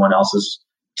about anyone else's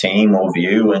team or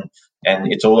view, and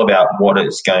it's all about what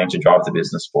is going to drive the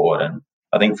business forward. And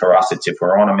I think for us, it's if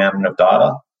we're on a mountain of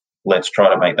data, let's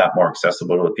try to make that more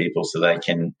accessible to the people so they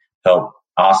can help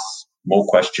ask more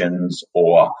questions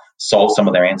or solve some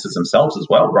of their answers themselves as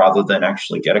well, rather than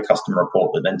actually get a customer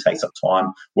report that then takes up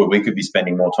time where we could be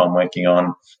spending more time working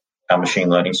on our machine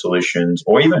learning solutions,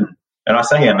 or even, and I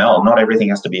say ML, not everything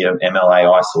has to be an ML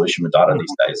AI solution with data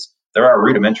these days. There are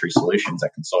rudimentary solutions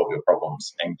that can solve your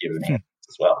problems and give an answer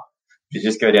as well. If you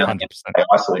just go down the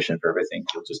AI solution for everything,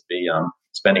 you'll just be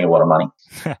spending a lot of money.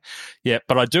 Yeah,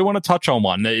 but I do want to touch on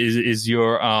one. Is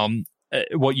your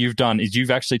what you've done is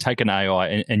you've actually taken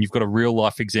AI and you've got a real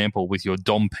life example with your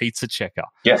Dom Pizza Checker,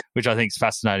 yes, which I think is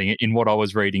fascinating in what I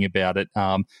was reading about it.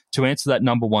 To answer that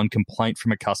number one complaint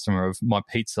from a customer of my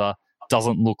pizza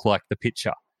doesn't look like the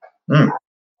picture.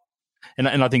 And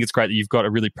I think it's great that you've got a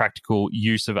really practical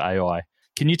use of AI.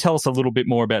 Can you tell us a little bit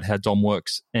more about how Dom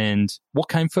works and what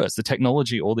came first, the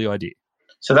technology or the idea?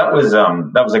 So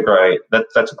that's a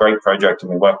great project,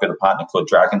 and we worked with a partner called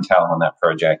DragonTail on that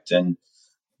project. And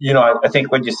I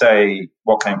think when you say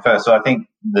what came first, so I think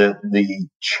the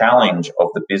challenge of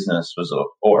the business was,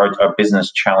 or a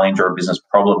business challenge or a business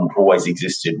problem always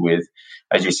existed with,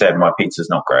 as you said, my pizza's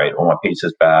not great or my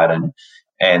pizza's bad,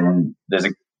 and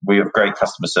we have great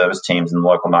customer service teams and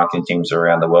local marketing teams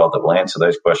around the world that will answer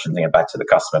those questions and get back to the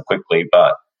customer quickly.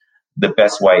 But the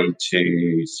best way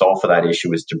to solve for that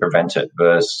issue is to prevent it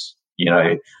versus,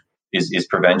 is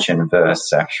prevention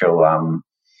versus actual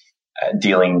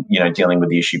dealing with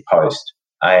the issue post.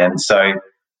 And so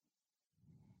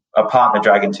a partner,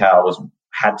 DragonTail,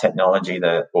 had technology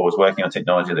was working on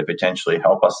technology that potentially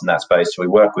help us in that space. So we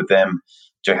work with them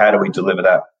to how do we deliver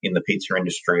that in the pizza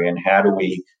industry, and how do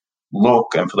we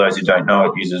look, and for those who don't know,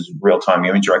 it uses real-time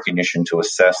image recognition to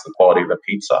assess the quality of a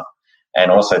pizza and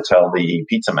also tell the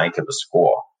pizza maker the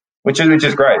score, which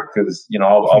is great because,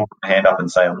 I'll put my hand up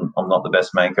and say I'm not the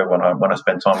best maker when I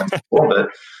spend time in the store.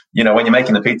 But, when you're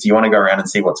making the pizza, you want to go around and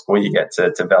see what score you get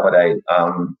to validate.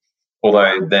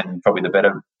 Although then probably the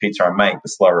better pizza I make, the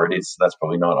slower it is. So that's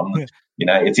probably not.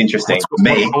 It's interesting for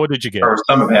me. What did you get? For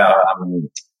some of our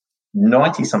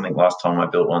 90-something last time I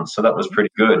built one. So that was pretty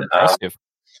good.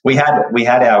 We had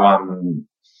our,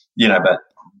 but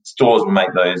stores will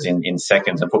make those in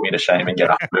seconds and put me to shame and get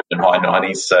 100 and high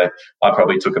 90s. So I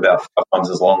probably took about 5 times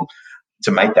as long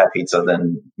to make that pizza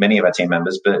than many of our team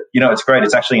members. But, it's great.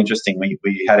 It's actually interesting.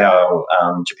 We had our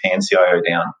Japan CIO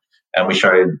down and we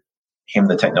showed him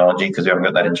the technology because we haven't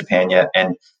got that in Japan yet.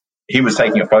 And he was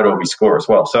taking a photo of his score as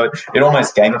well. So it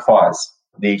almost gamifies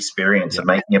the experience of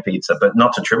making a pizza, but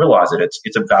not to trivialize it.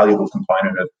 It's a valuable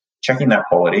component of checking that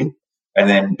quality. And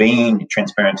then being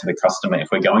transparent to the customer. If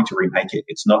we're going to remake it,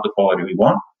 it's not the quality we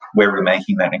want. We're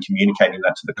remaking that and communicating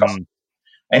that to the customer.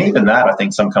 And even that, I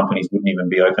think some companies wouldn't even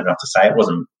be open enough to say it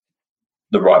wasn't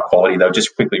the right quality. They'll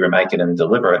just quickly remake it and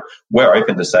deliver it. We're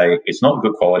open to say it's not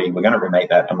good quality. We're going to remake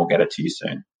that and we'll get it to you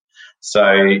soon.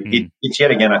 So it's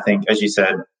yet again, I think, as you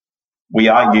said, we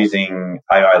are using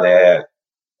AI there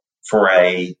for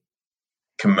a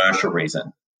commercial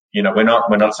reason. We're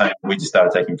not saying we just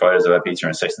started taking photos of our pizza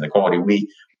and assessing the quality.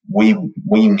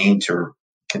 We need to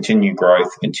continue growth,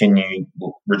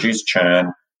 reduce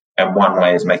churn, and one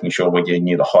way is making sure we're getting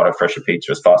you the hotter, fresher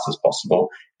pizza as fast as possible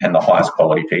and the highest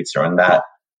quality pizza. And that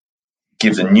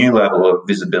gives a new level of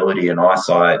visibility and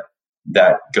eyesight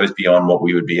that goes beyond what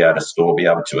we would be at a store, be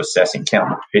able to assess and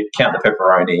count the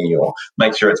pepperoni or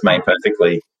make sure it's made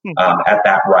perfectly at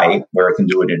that rate where it can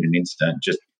do it in an instant.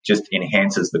 Just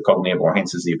enhances the cognitive or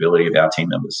enhances the ability of our team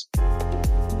members.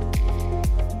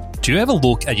 Do you ever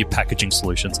look at your packaging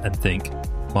solutions and think,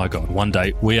 my God, one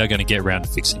day we are going to get around to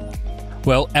fixing it?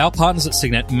 Well, our partners at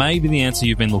Signet may be the answer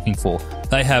you've been looking for.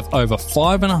 They have over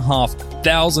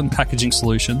 5,500 packaging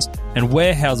solutions and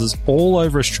warehouses all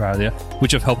over Australia,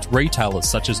 which have helped retailers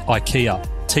such as IKEA,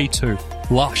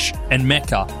 T2, Lush and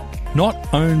Mecca not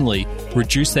only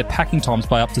reduce their packing times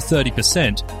by up to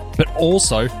 30%, but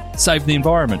also save the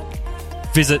environment.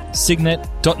 Visit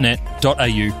signet.net.au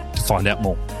to find out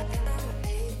more.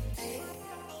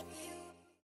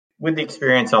 With the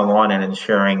experience online and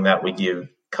ensuring that we give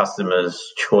customers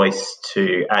choice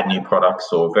to add new products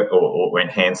or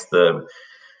enhance the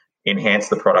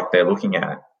product they're looking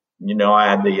at. I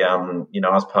had I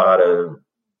was part of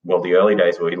the early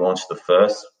days where we launched the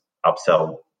first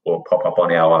upsell or pop up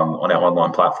on our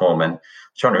online platform, and I'm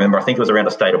trying to remember, I think it was around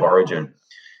a state of origin.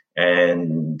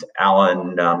 And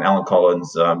Alan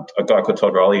Collins, a guy called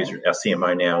Todd Rowley, who's our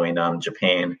CMO now in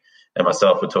Japan, and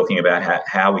myself were talking about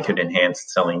how we could enhance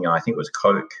selling, I think it was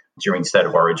Coke during State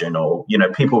of Origin, or,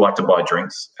 people like to buy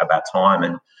drinks at that time.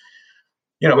 And,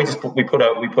 we put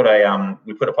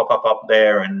a pop-up up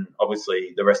there, and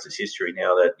obviously the rest is history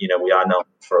now that, we are known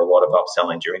for a lot of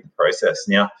upselling during the process.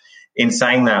 Now, in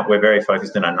saying that, we're very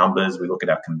focused on our numbers. We look at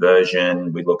our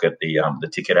conversion, we look at the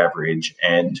ticket average,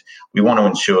 and we want to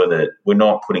ensure that we're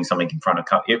not putting something in front of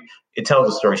it tells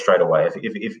a story straight away.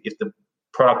 If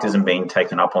product isn't being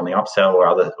taken up on the upsell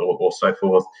or so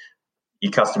forth,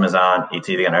 your customers aren't, it's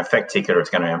either going to affect ticket or it's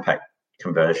going to impact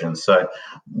conversion. So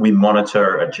we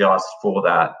monitor, adjust for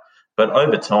that. But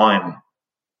over time,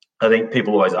 I think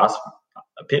people always ask,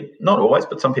 not always,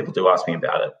 but some people do ask me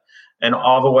about it. And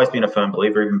I've always been a firm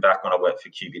believer, even back when I worked for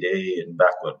QBD and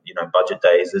back when, budget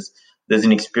days, there's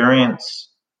an experience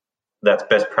that's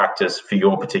best practice for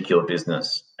your particular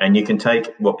business. And you can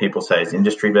take what people say is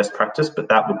industry best practice, but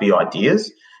that would be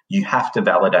ideas. You have to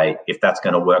validate if that's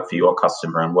going to work for your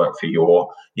customer and work for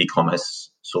your e-commerce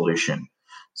solution.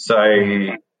 So,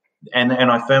 and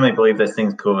I firmly believe there's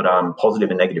things called positive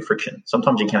and negative friction.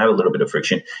 Sometimes you can have a little bit of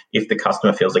friction if the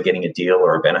customer feels they're getting a deal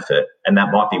or a benefit, and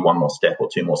that might be one more step or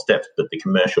two more steps, but the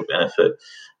commercial benefit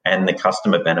and the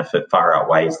customer benefit far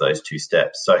outweighs those two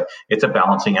steps. So it's a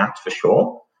balancing act for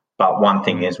sure. But one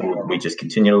thing is we just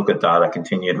continue to look at data,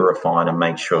 continue to refine and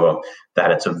make sure that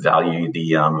it's of value,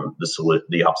 the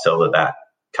upsell that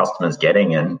customer's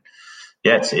getting. And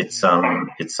yeah, it's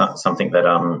something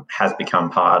that has become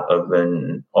part of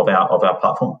our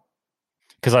platform.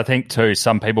 Because I think too,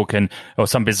 some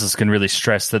businesses can really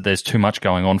stress that there's too much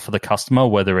going on for the customer,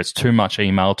 whether it's too much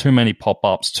email, too many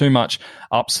pop-ups, too much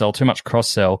upsell, too much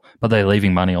cross-sell, but they're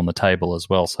leaving money on the table as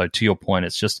well. So to your point,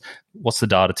 it's just, what's the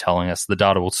data telling us? The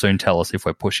data will soon tell us if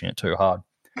we're pushing it too hard.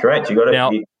 Correct. You've got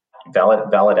to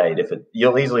validate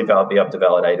you'll easily be able to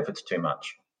validate if it's too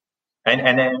much.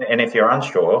 And if you're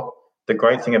unsure, the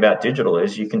great thing about digital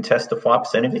is you can test to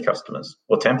 5% of your customers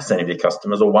or 10% of your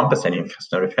customers or 1% of your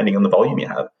customers, depending on the volume you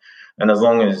have. And as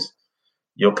long as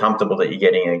you're comfortable that you're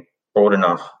getting a broad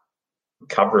enough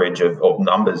coverage of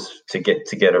numbers to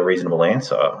get a reasonable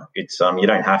answer, it's you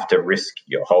don't have to risk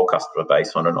your whole customer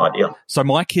base on an idea. So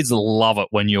my kids love it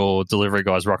when your delivery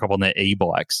guys rock up on their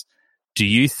e-bikes. Do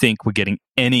you think we're getting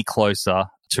any closer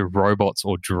to robots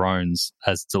or drones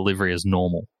as delivery as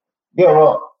normal? Yeah,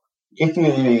 well,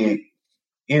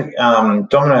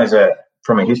 Domino's,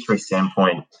 from a history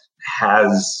standpoint,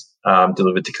 has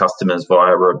delivered to customers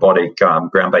via robotic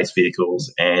ground-based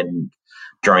vehicles and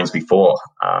drones before.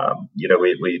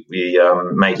 We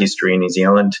made history in New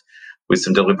Zealand with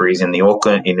some deliveries in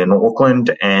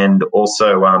Auckland, and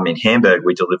also in Hamburg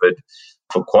we delivered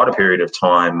for quite a period of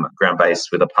time ground-based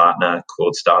with a partner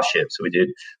called Starship. So we did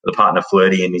with a partner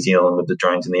Flirty in New Zealand with the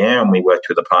drones in the air, and we worked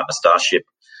with a partner Starship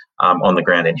on the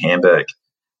ground in Hamburg.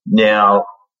 Now,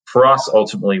 for us,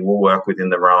 ultimately, we'll work within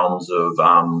the realms of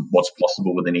what's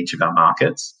possible within each of our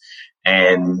markets.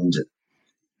 And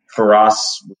for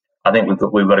us, I think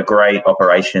we've got a great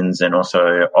operations and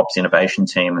also ops innovation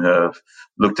team who have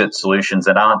looked at solutions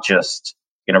that aren't just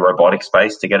in a robotic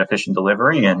space to get efficient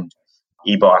delivery. And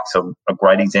e-bikes are a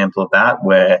great example of that,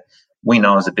 where we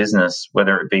know as a business,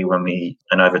 whether it be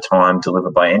and over time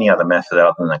deliver by any other method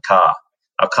other than a car.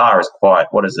 A car is quite,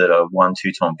 a 1-2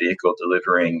 ton vehicle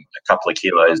delivering a couple of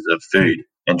kilos of food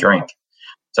and drink.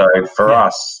 So for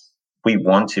us, we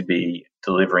want to be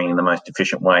delivering in the most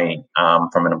efficient way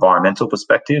from an environmental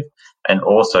perspective, and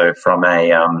also from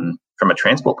a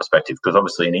transport perspective, because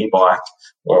obviously an e-bike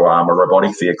or a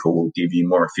robotic vehicle will give you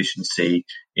more efficiency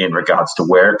in regards to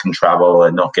where it can travel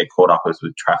and not get caught up with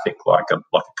traffic like a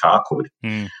car could.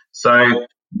 So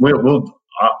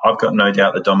I've got no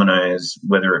doubt that Domino's,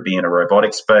 whether it be in a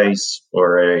robotic space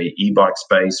or a e-bike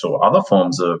space or other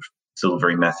forms of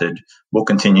delivery method, will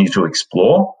continue to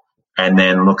explore and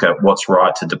then look at what's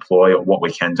right to deploy or what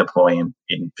we can deploy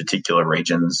in particular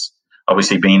regions.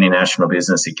 Obviously, being a national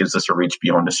business, it gives us a reach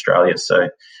beyond Australia. So,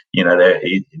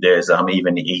 there's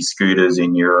even e-scooters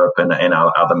in Europe and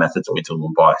other methods that we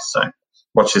deliver by. So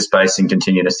watch this space and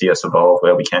continue to see us evolve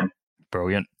where we can.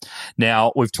 Brilliant.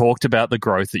 Now, we've talked about the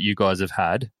growth that you guys have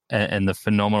had and the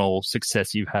phenomenal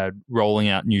success you've had rolling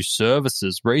out new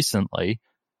services recently.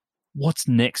 What's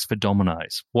next for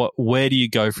Domino's? Where do you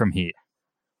go from here?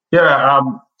 Yeah,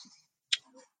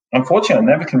 unfortunately,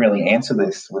 I never can really answer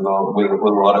this with a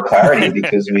lot of clarity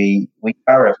because we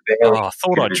are a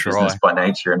fairly business by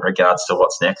nature in regards to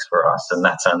what's next for us, and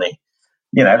that's only,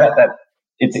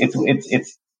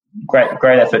 it's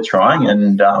great effort trying,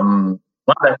 and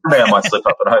one day I might slip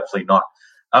up, but hopefully not.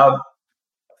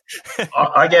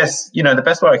 I guess the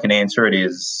best way I can answer it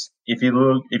is if you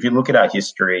look at our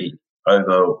history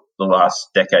over the last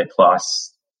decade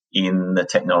plus in the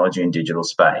technology and digital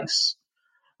space,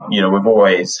 we've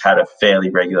always had a fairly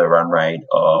regular run rate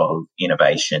of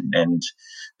innovation, and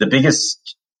the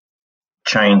biggest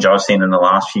change I've seen in the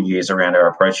last few years around our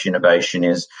approach to innovation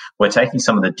is we're taking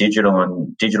some of the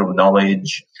digital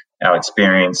knowledge, our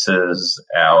experiences,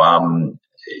 our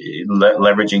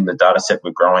leveraging the data set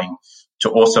we're growing to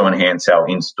also enhance our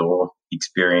in-store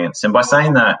experience. And by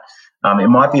saying that, It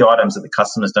might be items that the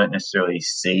customers don't necessarily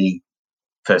see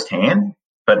firsthand,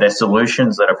 but they're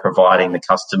solutions that are providing the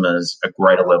customers a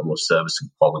greater level of service and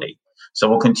quality. So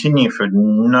we'll continue for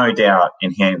no doubt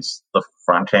enhance the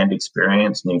front-end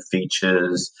experience, new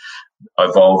features,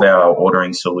 evolve our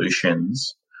ordering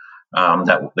solutions,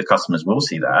 that the customers will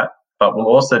see that. But we'll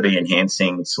also be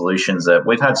enhancing solutions that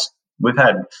we've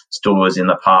had stores in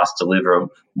the past deliver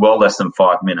well less than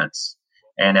 5 minutes,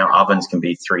 and our ovens can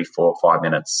be 3, 4, 5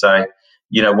 minutes. So,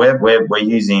 we're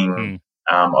using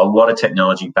a lot of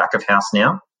technology back of house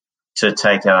now to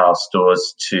take our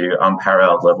stores to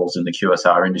unparalleled levels in the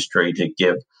QSR industry to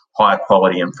give higher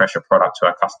quality and fresher product to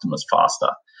our customers faster.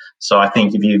 So I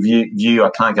think if you view, I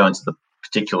can't go into the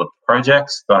particular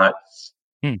projects, but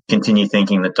continue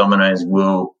thinking that Domino's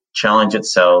will challenge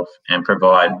itself and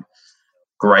provide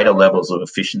greater levels of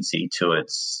efficiency to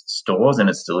its stores and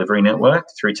its delivery network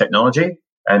through technology,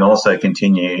 and also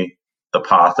continue the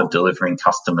path of delivering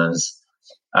customers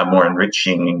a more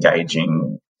enriching,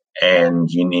 engaging, and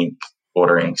unique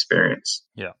ordering experience.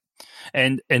 Yeah.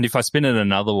 And if I spin it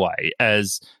another way,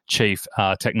 as Chief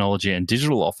Technology and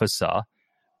Digital Officer,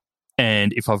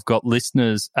 and if I've got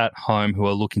listeners at home who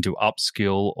are looking to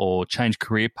upskill or change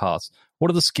career paths, what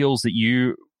are the skills that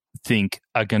you think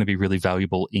are going to be really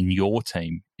valuable in your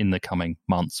team in the coming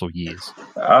months or years?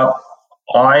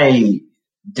 I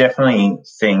definitely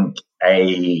think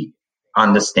a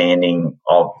understanding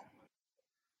of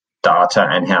data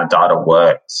and how data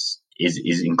works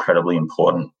is incredibly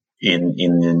important in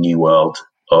the new world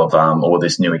of or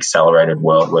this new accelerated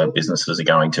world where businesses are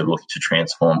going to look to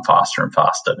transform faster and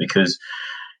faster. Because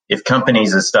if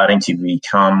companies are starting to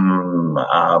become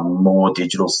more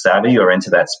digital savvy or into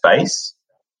that space,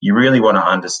 you really want to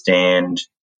understand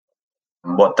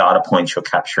what data points you're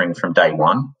capturing from day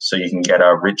one, so you can get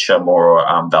a richer, more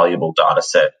valuable data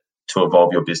set to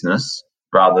evolve your business,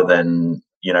 rather than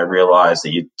realize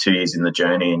that you're 2 years in the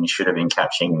journey and you should have been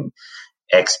capturing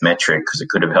X metric because it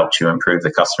could have helped you improve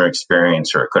the customer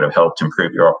experience, or it could have helped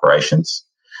improve your operations.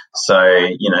 So,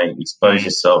 expose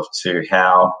yourself to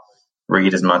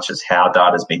read as much as how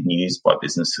data is being used by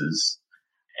businesses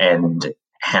and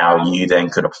how you then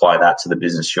could apply that to the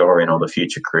business you're in or the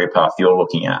future career path you're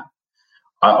looking at.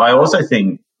 I also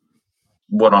think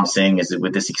what I'm seeing is that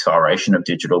with this acceleration of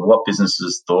digital, what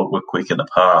businesses thought were quick in the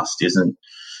past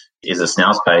is a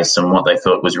snail's pace, and what they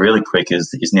thought was really quick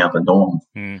is now the norm.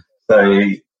 So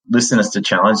listeners to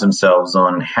challenge themselves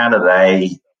on how do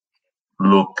they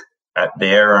look at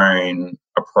their own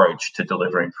approach to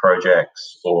delivering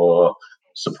projects or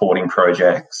supporting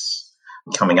projects,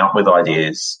 coming up with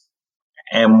ideas,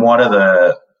 and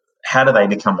how do they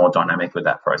become more dynamic with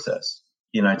that process?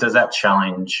 Does that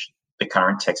challenge the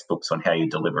current textbooks on how you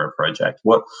deliver a project?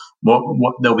 What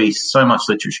there'll be so much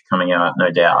literature coming out,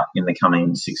 no doubt, in the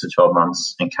coming 6 or 12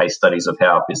 months, and case studies of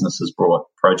how businesses brought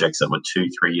projects that were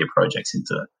 2-3 year projects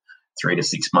into 3 to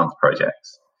 6 month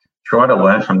projects. Try to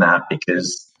learn from that,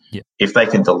 because if they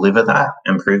can deliver that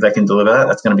and prove they can deliver that,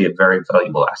 that's going to be a very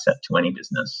valuable asset to any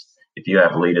business. If you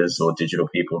have leaders or digital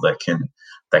people that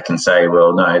can say,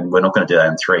 well, no, we're not going to do that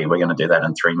in 3, we're going to do that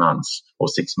in 3 months or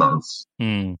 6 months,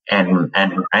 and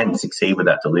succeed with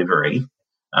that delivery.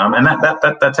 And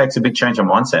that takes a big change in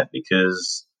mindset,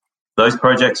 because those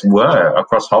projects were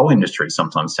across whole industry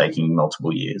sometimes taking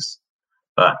multiple years.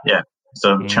 But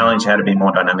challenge how to be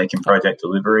more dynamic in project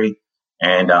delivery,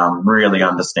 and really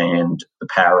understand the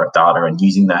power of data and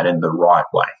using that in the right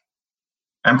way,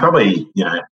 and probably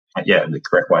the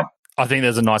correct way. I think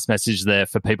there's a nice message there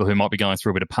for people who might be going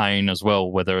through a bit of pain as well,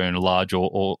 whether in large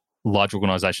or large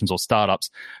organizations or startups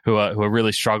who are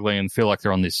really struggling and feel like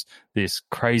they're on this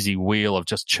crazy wheel of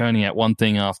just churning out one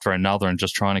thing after another and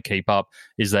just trying to keep up.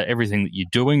 Is that everything that you're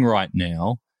doing right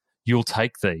now, you'll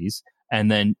take these and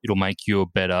then it'll make you a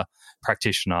better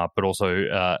practitioner, but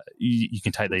also you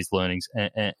can take these learnings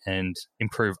and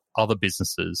improve other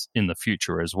businesses in the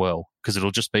future as well, because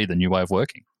it'll just be the new way of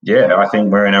working. Yeah, I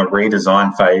think we're in a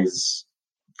redesign phase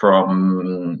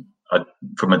from a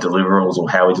deliverables or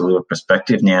how we deliver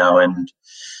perspective now, and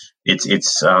it's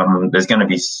there's going to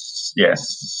be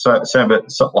so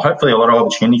hopefully a lot of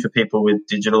opportunity for people with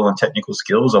digital and technical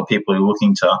skills, or people who are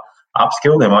looking to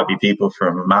upskill. There might be people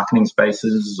from marketing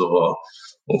spaces or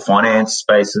finance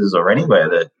spaces or anywhere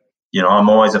that, I'm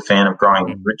always a fan of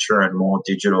growing richer and more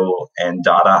digital and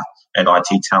data and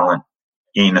IT talent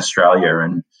in Australia.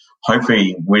 And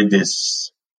hopefully with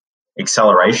this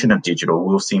acceleration of digital,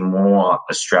 we'll see more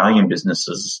Australian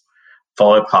businesses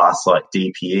follow paths like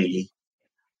DPE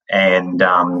and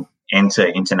enter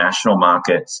international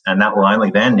markets. And that will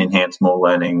only then enhance more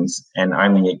learnings and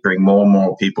only bring more and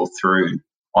more people through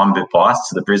on Bitbice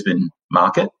to the Brisbane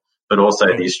market, but also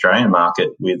the Australian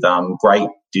market with great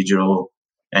digital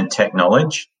and tech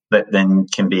knowledge that then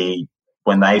can be,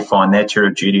 when they find their tour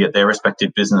of duty at their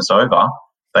respective business over,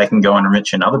 they can go and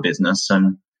enrich another business.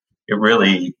 And it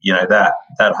really, that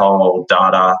whole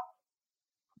data,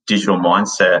 digital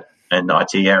mindset and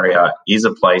IT area is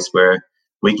a place where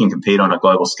we can compete on a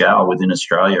global scale within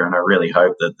Australia. And I really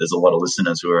hope that there's a lot of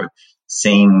listeners who are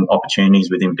seeing opportunities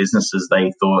within businesses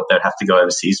they thought they'd have to go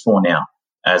overseas for now,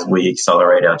 as we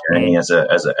accelerate our journey as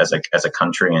a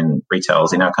country and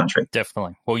retailers in our country.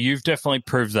 Definitely. Well, you've definitely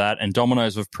proved that, and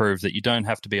Domino's have proved that you don't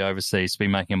have to be overseas to be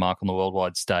making a mark on the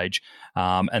worldwide stage,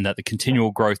 and that the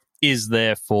continual growth is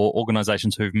there for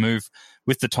organizations who've moved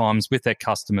with the times, with their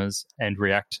customers, and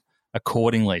react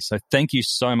accordingly. So thank you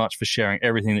so much for sharing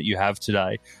everything that you have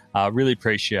today. Really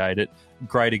appreciate it.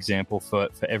 Great example for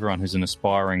everyone who's an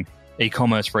aspiring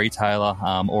e-commerce retailer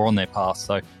or on their path.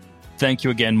 So thank you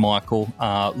again, Michael.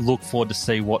 Look forward to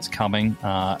see what's coming,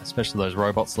 especially those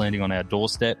robots landing on our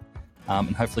doorstep,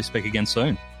 and hopefully speak again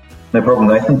soon. No problem,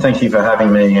 Nathan. Thank you for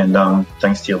having me, and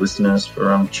thanks to your listeners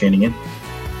for tuning in.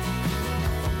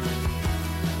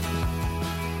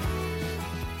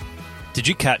 Did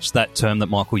you catch that term that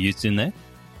Michael used in there?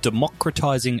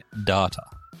 Democratizing data.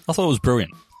 I thought it was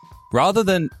brilliant. Rather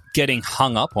than getting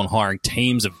hung up on hiring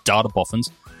teams of data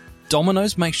boffins,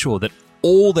 Domino's makes sure that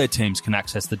all their teams can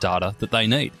access the data that they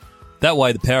need. That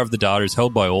way, the power of the data is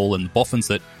held by all, and the boffins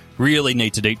that really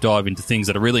need to deep dive into things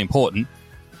that are really important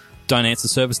don't answer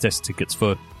service desk tickets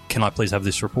for, "Can I please have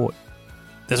this report?"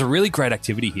 There's a really great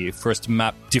activity here for us to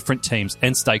map different teams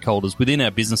and stakeholders within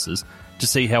our businesses to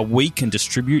see how we can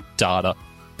distribute data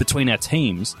between our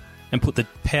teams and put the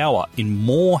power in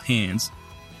more hands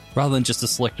rather than just a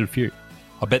selected few.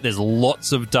 I bet there's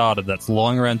lots of data that's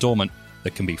lying around dormant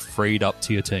that can be freed up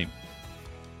to your team.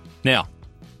 Now,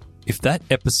 if that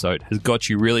episode has got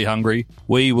you really hungry,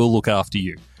 we will look after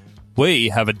you. We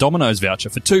have a Domino's voucher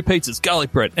for 2 pizzas,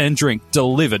 garlic bread, and drink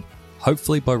delivered,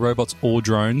 hopefully by robots or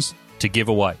drones, to give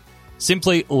away.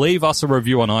 Simply leave us a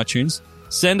review on iTunes,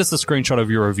 send us a screenshot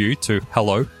of your review to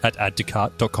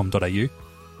hello@addtocart.com.au.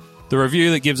 The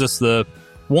review that gives us the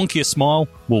wonkiest smile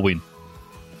will win.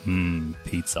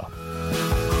 Pizza.